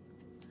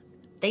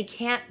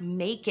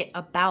make it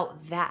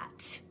about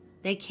that.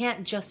 They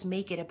can't just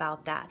make it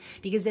about that,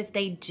 because if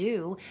they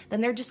do,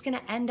 then they're just going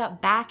to end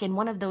up back in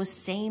one of those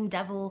same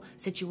devil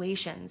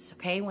situations,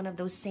 okay? One of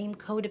those same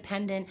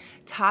codependent,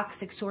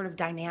 toxic sort of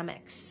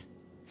dynamics.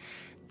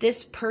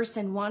 This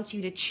person wants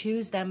you to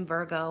choose them,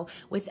 Virgo,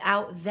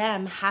 without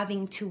them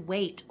having to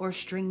wait or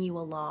string you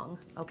along,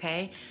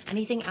 okay?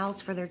 Anything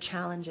else for their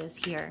challenges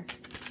here?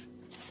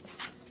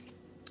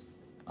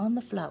 On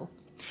the flow.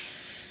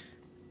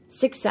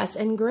 Success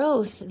and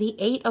growth, the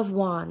Eight of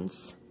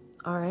Wands.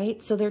 All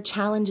right, so their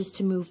challenge is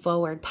to move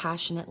forward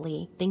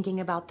passionately,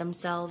 thinking about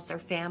themselves, their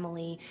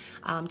family,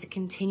 to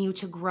continue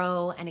to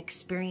grow and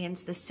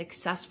experience the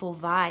successful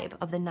vibe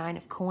of the Nine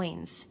of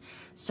Coins.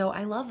 So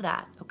I love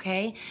that,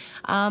 okay?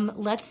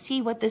 Let's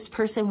see what this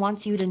person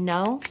wants you to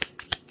know.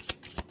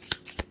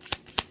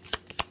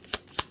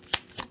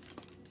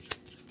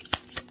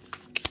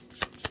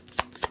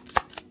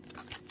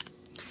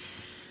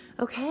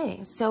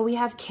 Okay, so we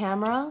have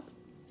camera,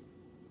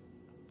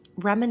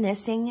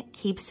 reminiscing,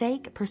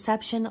 keepsake,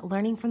 perception,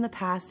 learning from the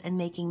past, and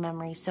making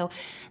memories. So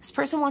this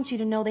person wants you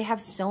to know they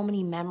have so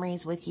many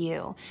memories with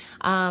you.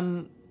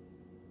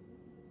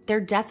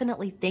 They're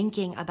definitely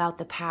thinking about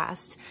the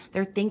past.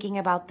 They're thinking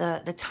about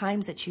the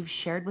times that you've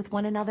shared with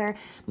one another.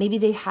 Maybe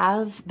they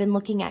have been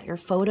looking at your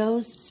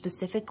photos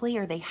specifically,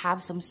 or they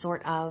have some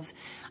sort of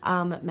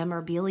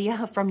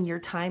memorabilia from your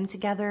time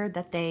together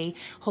that they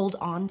hold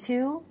on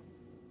to.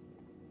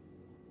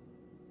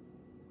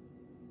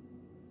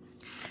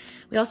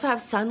 We also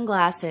have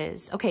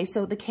sunglasses. Okay,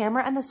 so the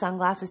camera and the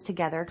sunglasses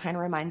together kind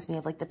of reminds me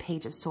of like the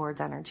Page of Swords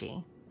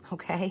energy,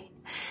 okay?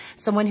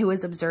 Someone who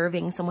is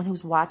observing, someone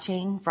who's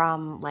watching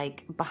from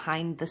like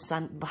behind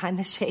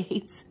the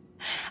shades.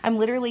 I'm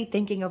literally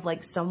thinking of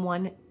like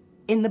someone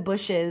in the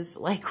bushes,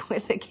 like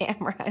with a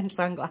camera and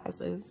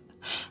sunglasses.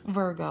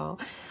 Virgo.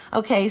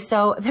 Okay,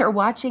 so they're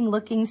watching,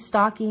 looking,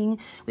 stalking.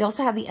 We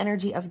also have the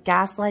energy of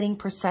gaslighting,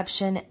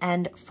 perception,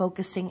 and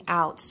focusing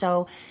out.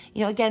 So,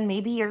 you know, again,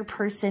 maybe your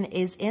person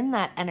is in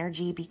that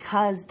energy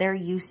because they're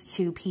used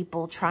to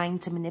people trying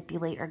to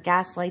manipulate or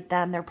gaslight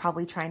them. They're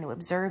probably trying to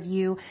observe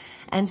you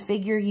and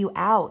figure you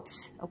out.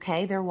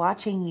 Okay, they're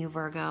watching you,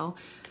 Virgo.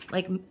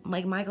 Like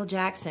Michael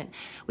Jackson.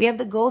 We have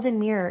the golden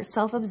mirror,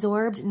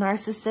 self-absorbed,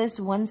 narcissist,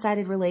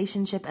 one-sided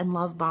relationship, and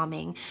love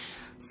bombing.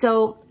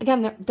 So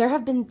again, there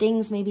have been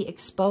things maybe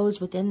exposed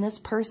within this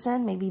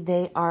person. Maybe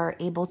they are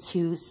able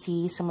to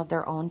see some of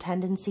their own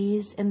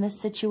tendencies in this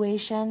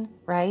situation,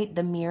 right?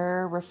 The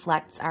mirror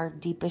reflects our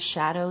deepest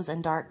shadows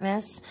and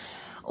darkness.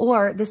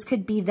 Or this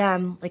could be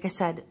them, like I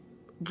said,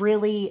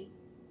 really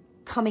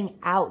coming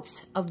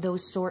out of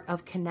those sort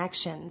of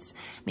connections.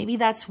 Maybe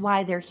that's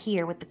why they're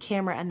here with the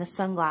camera and the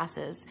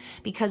sunglasses,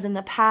 because in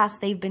the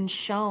past they've been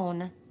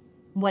shown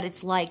what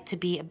it's like to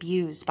be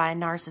abused by a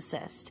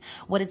narcissist,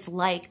 what it's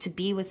like to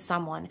be with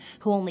someone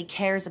who only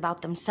cares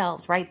about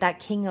themselves, right? That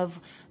King of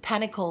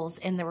Pentacles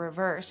in the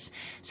reverse.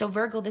 So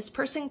Virgo, this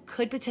person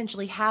could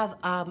potentially have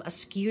a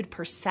skewed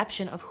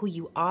perception of who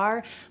you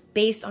are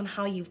based on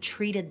how you've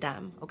treated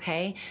them,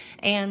 okay?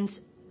 And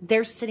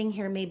they're sitting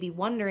here maybe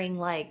wondering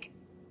like,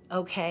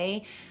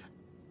 okay,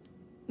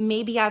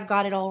 maybe I've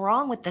got it all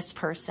wrong with this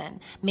person.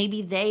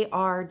 Maybe they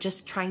are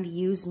just trying to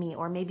use me,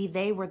 or maybe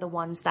they were the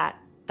ones that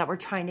were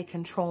trying to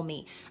control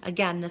me.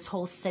 Again, this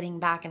whole sitting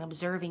back and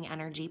observing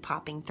energy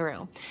popping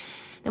through.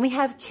 Then we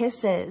have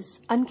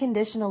kisses,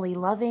 unconditionally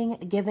loving,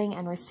 giving,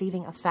 and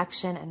receiving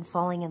affection and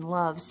falling in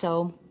love.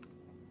 So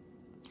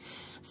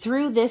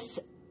through this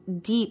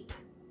deep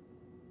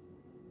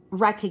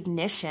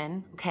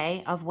recognition,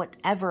 okay, of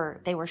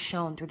whatever they were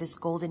shown through this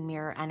golden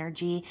mirror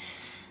energy,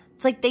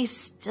 it's like they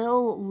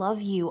still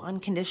love you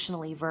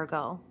unconditionally,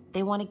 Virgo.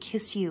 They want to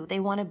kiss you. They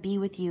want to be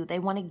with you. They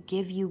want to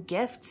give you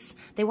gifts.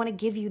 They want to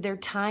give you their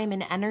time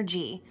and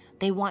energy.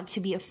 They want to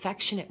be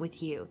affectionate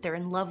with you. They're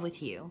in love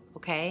with you,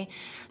 okay?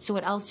 So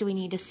what else do we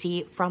need to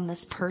see from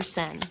this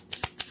person?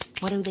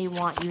 What do they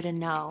want you to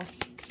know?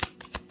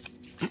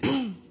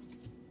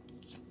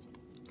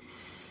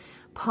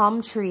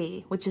 Palm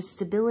tree, which is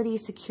stability,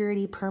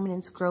 security,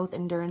 permanence, growth,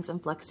 endurance,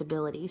 and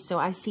flexibility. So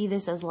I see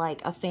this as like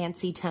a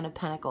fancy 10 of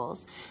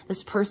Pentacles.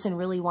 This person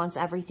really wants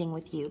everything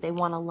with you. They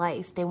want a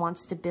life. They want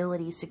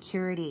stability,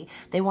 security.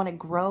 They want to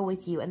grow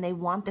with you, and they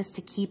want this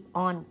to keep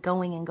on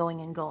going and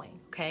going and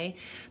going, okay?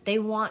 They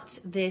want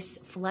this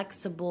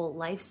flexible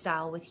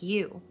lifestyle with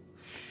you.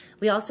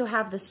 We also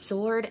have the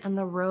sword and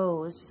the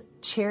rose,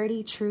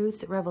 charity,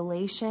 truth,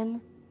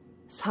 revelation,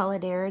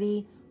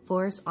 solidarity,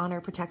 force, honor,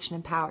 protection,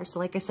 and power. So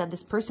like I said,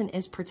 this person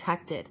is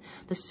protected.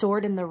 The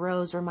sword and the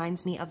rose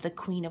reminds me of the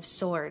Queen of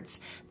Swords,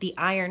 the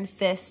iron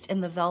fist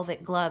and the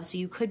velvet glove. So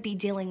you could be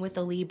dealing with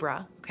a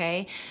Libra,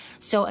 okay?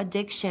 So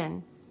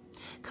addiction,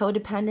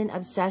 codependent,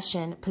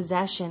 obsession,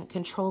 possession,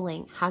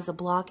 controlling, has a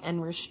block,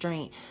 and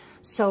restraint.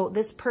 So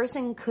this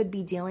person could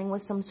be dealing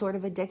with some sort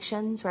of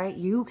addictions, right?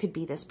 You could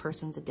be this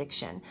person's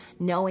addiction,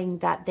 knowing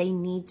that they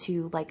need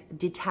to like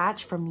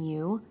detach from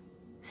you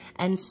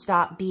and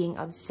stop being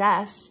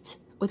obsessed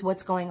with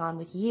what's going on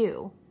with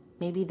you.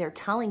 Maybe they're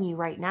telling you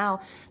right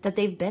now that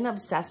they've been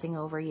obsessing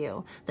over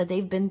you, that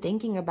they've been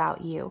thinking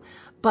about you,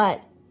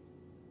 but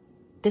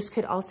this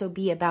could also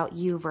be about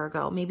you,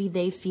 Virgo. Maybe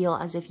they feel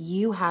as if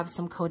you have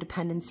some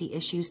codependency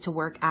issues to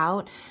work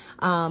out.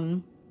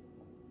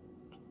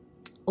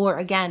 Or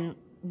again,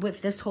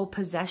 with this whole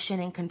possession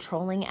and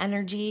controlling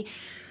energy,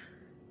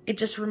 it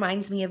just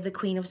reminds me of the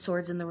Queen of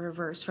Swords in the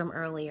reverse from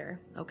earlier,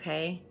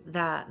 okay?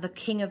 The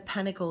King of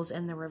Pentacles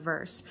in the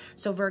reverse.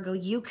 So Virgo,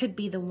 you could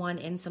be the one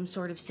in some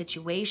sort of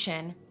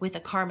situation with a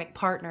karmic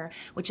partner,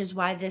 which is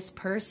why this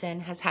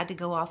person has had to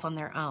go off on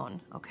their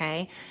own,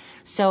 okay?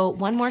 So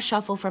one more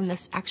shuffle from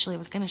this. Actually, I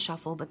was going to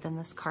shuffle, but then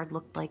this card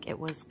looked like it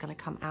was going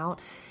to come out.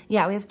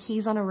 Yeah, we have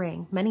keys on a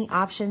ring, many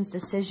options,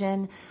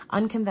 decision,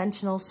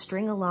 unconventional,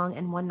 string along,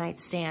 and one night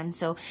stand.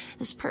 So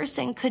this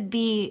person could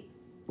be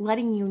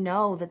letting you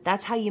know that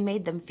that's how you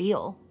made them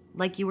feel.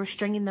 Like you were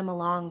stringing them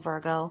along,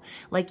 Virgo.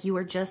 Like you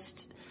were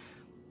just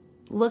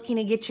looking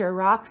to get your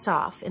rocks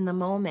off in the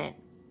moment.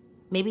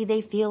 Maybe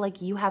they feel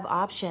like you have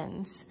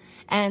options.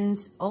 And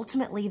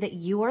ultimately that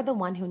you are the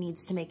one who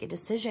needs to make a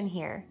decision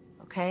here.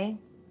 Okay?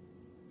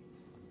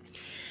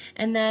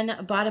 And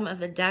then bottom of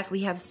the deck,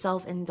 we have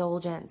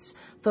self-indulgence.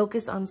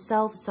 Focus on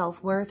self,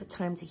 self-worth,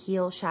 time to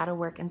heal, shadow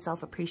work, and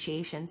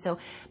self-appreciation. So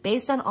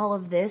based on all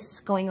of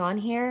this going on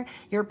here,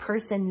 your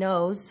person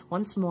knows,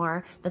 once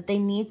more, that they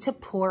need to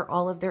pour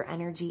all of their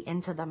energy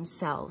into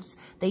themselves.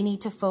 They need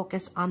to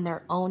focus on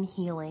their own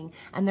healing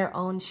and their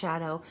own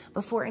shadow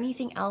before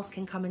anything else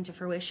can come into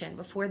fruition,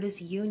 before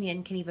this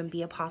union can even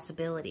be a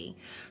possibility.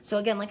 So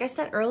again, like I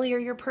said earlier,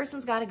 your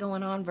person's got it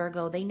going on,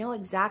 Virgo. They know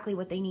exactly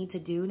what they need to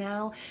do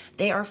now.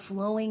 They are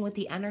flowing with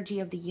the energy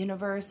of the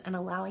universe and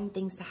allowing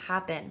things to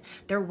happen.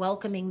 They're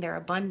welcoming their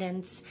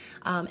abundance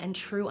and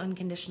true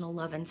unconditional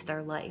love into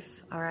their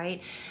life. All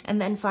right.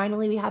 And then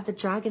finally, we have the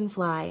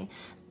dragonfly.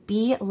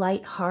 Be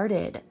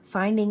lighthearted,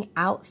 finding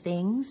out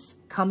things,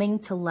 coming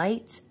to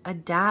light,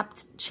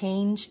 adapt,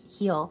 change,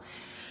 heal.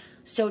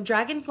 So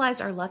dragonflies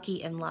are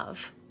lucky in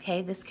love.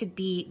 Okay, this could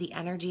be the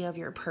energy of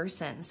your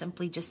person,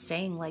 simply just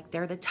saying like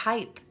they're the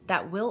type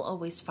that will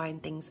always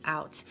find things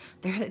out.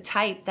 They're the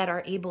type that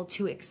are able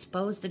to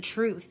expose the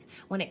truth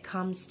when it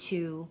comes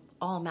to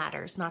all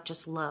matters, not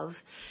just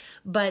love.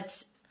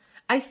 But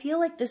I feel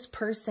like this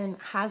person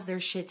has their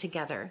shit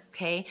together,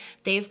 okay?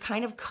 They've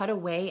kind of cut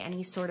away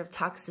any sort of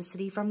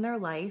toxicity from their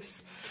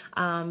life,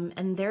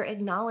 and they're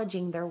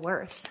acknowledging their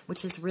worth,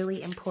 which is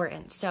really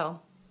important. So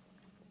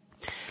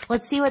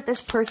let's see what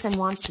this person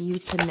wants you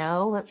to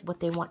know, what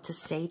they want to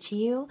say to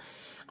you.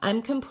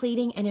 I'm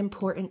completing an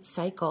important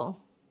cycle.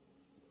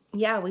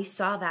 Yeah, we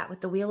saw that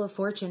with the Wheel of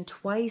Fortune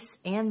twice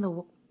and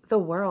the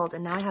World,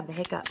 and now I have the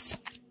hiccups.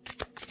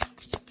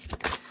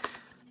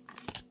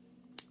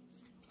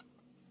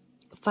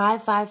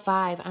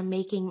 555, I'm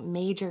making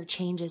major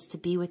changes to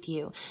be with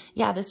you.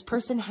 Yeah, this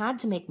person had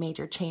to make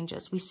major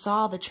changes. We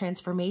saw the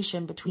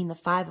transformation between the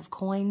 5 of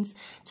coins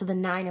to the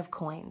 9 of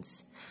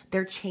coins.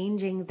 They're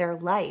changing their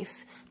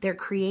life. They're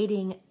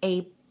creating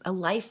a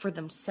life for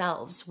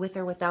themselves with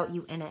or without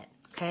you in it,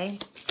 okay?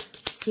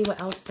 Let's see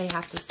what else they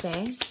have to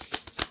say.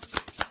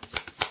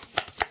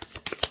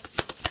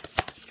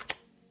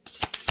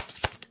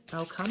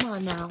 Oh, come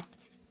on now.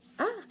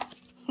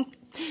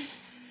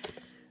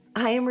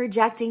 I am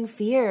rejecting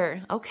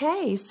fear.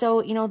 Okay,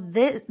 so, you know,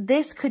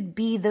 this could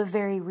be the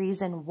very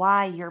reason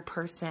why your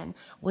person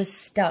was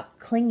stuck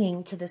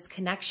clinging to this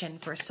connection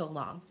for so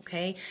long,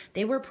 okay?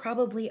 They were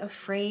probably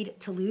afraid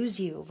to lose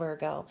you,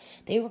 Virgo.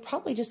 They were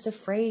probably just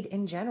afraid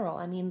in general.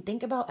 I mean,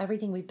 think about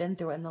everything we've been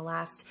through in the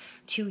last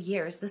 2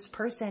 years. This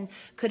person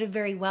could have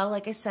very well,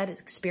 like I said,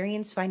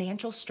 experienced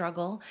financial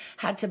struggle,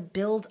 had to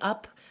build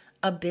up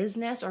a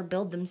business or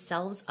build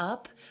themselves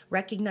up,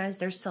 recognize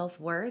their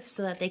self-worth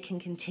so that they can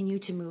continue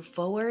to move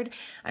forward.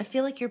 I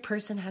feel like your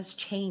person has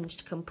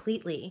changed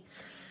completely.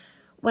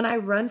 When I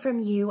run from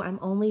you, I'm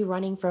only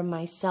running from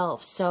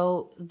myself.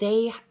 So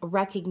they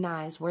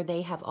recognize where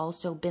they have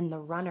also been the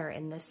runner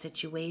in this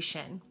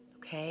situation,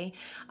 okay?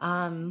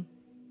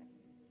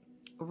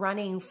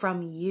 Running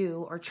from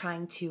you or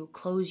trying to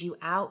close you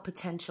out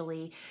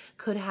potentially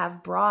could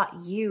have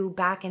brought you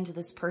back into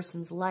this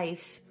person's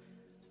life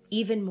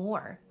even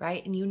more,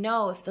 right? And you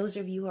know, if those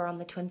of you who are on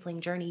the twin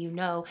flame journey, you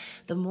know,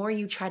 the more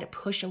you try to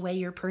push away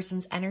your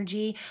person's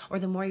energy, or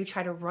the more you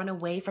try to run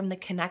away from the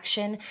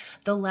connection,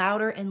 the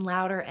louder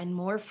and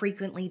more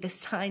frequently the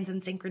signs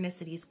and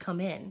synchronicities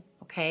come in.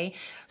 Okay,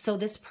 so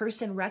this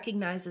person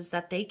recognizes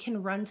that they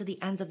can run to the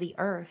ends of the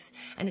earth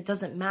and it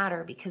doesn't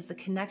matter, because the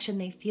connection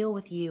they feel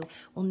with you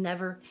will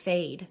never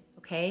fade.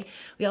 Okay,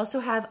 we also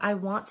have, I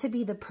want to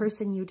be the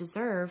person you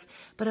deserve,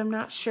 but I'm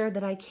not sure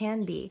that I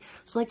can be.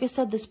 So like I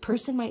said, this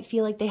person might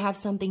feel like they have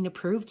something to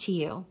prove to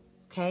you.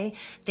 Okay,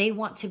 they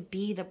want to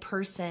be the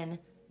person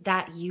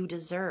that you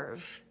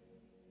deserve.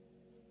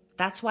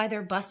 That's why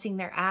they're busting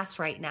their ass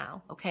right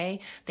now.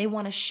 Okay, they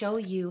want to show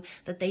you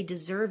that they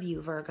deserve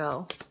you,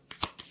 Virgo.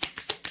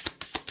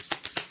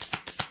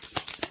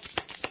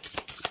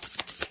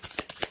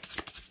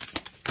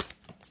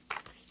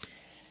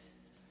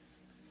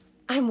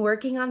 I'm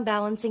working on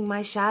balancing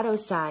my shadow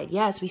side.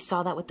 Yes, we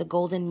saw that with the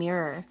golden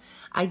mirror.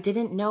 I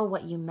didn't know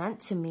what you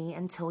meant to me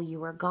until you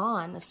were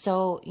gone.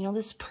 So, you know,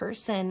 this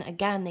person,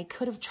 again, they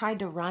could have tried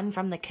to run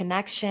from the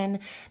connection.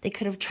 They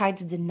could have tried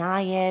to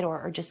deny it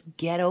or just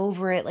get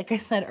over it, like I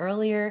said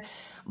earlier.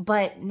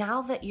 But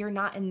now that you're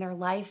not in their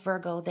life,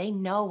 Virgo, they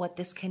know what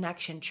this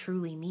connection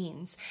truly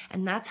means.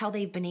 And that's how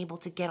they've been able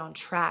to get on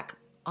track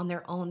on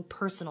their own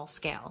personal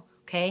scale.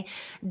 Okay,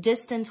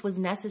 distance was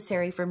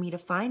necessary for me to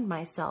find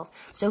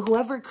myself. So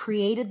whoever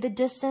created the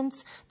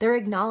distance, they're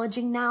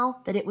acknowledging now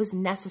that it was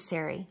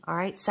necessary. All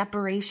right,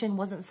 separation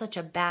wasn't such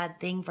a bad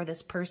thing for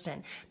this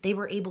person. They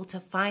were able to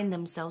find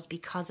themselves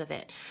because of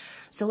it.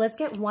 So let's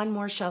get one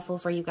more shuffle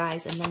for you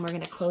guys, and then we're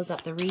going to close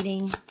up the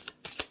reading.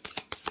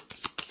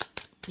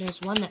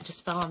 There's one that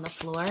just fell on the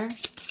floor,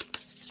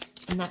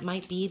 and that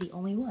might be the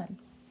only one.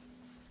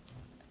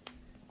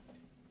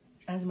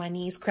 As my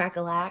knees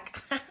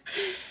crack-a-lack.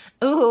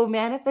 Oh,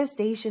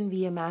 manifestation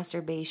via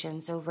masturbation.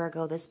 So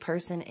Virgo, this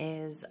person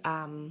is,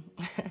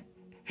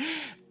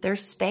 they're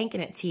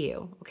spanking it to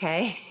you,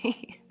 okay?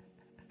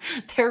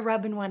 They're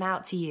rubbing one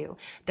out to you.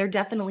 They're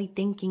definitely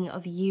thinking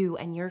of you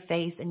and your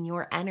face and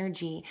your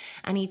energy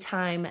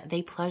anytime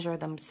they pleasure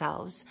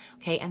themselves,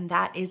 okay? And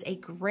that is a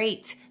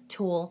great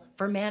tool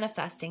for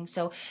manifesting.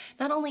 So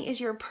not only is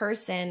your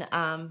person,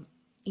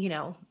 you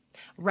know,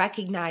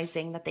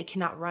 recognizing that they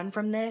cannot run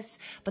from this,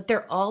 but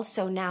they're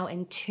also now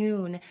in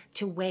tune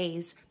to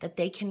ways that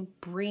they can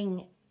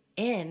bring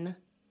in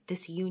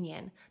this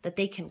union, that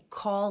they can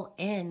call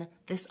in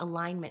this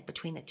alignment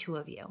between the two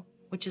of you,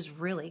 which is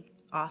really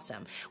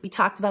awesome. We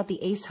talked about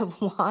the Ace of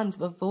Wands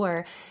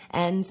before,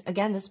 and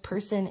again, this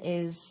person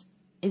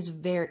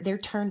they're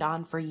turned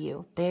on for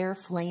you. Their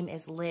flame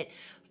is lit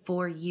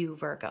for you,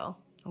 Virgo.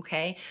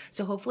 Okay,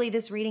 so hopefully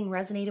this reading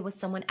resonated with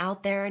someone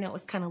out there. I know it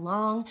was kind of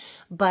long,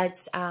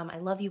 but I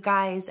love you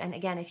guys. And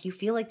again, if you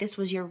feel like this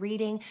was your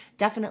reading,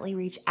 definitely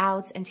reach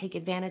out and take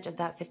advantage of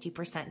that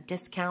 50%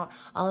 discount.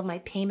 All of my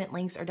payment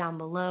links are down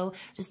below.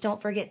 Just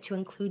don't forget to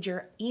include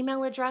your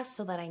email address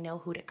so that I know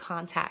who to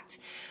contact.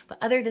 But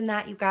other than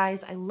that, you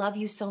guys, I love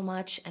you so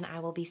much, and I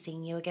will be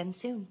seeing you again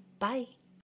soon. Bye.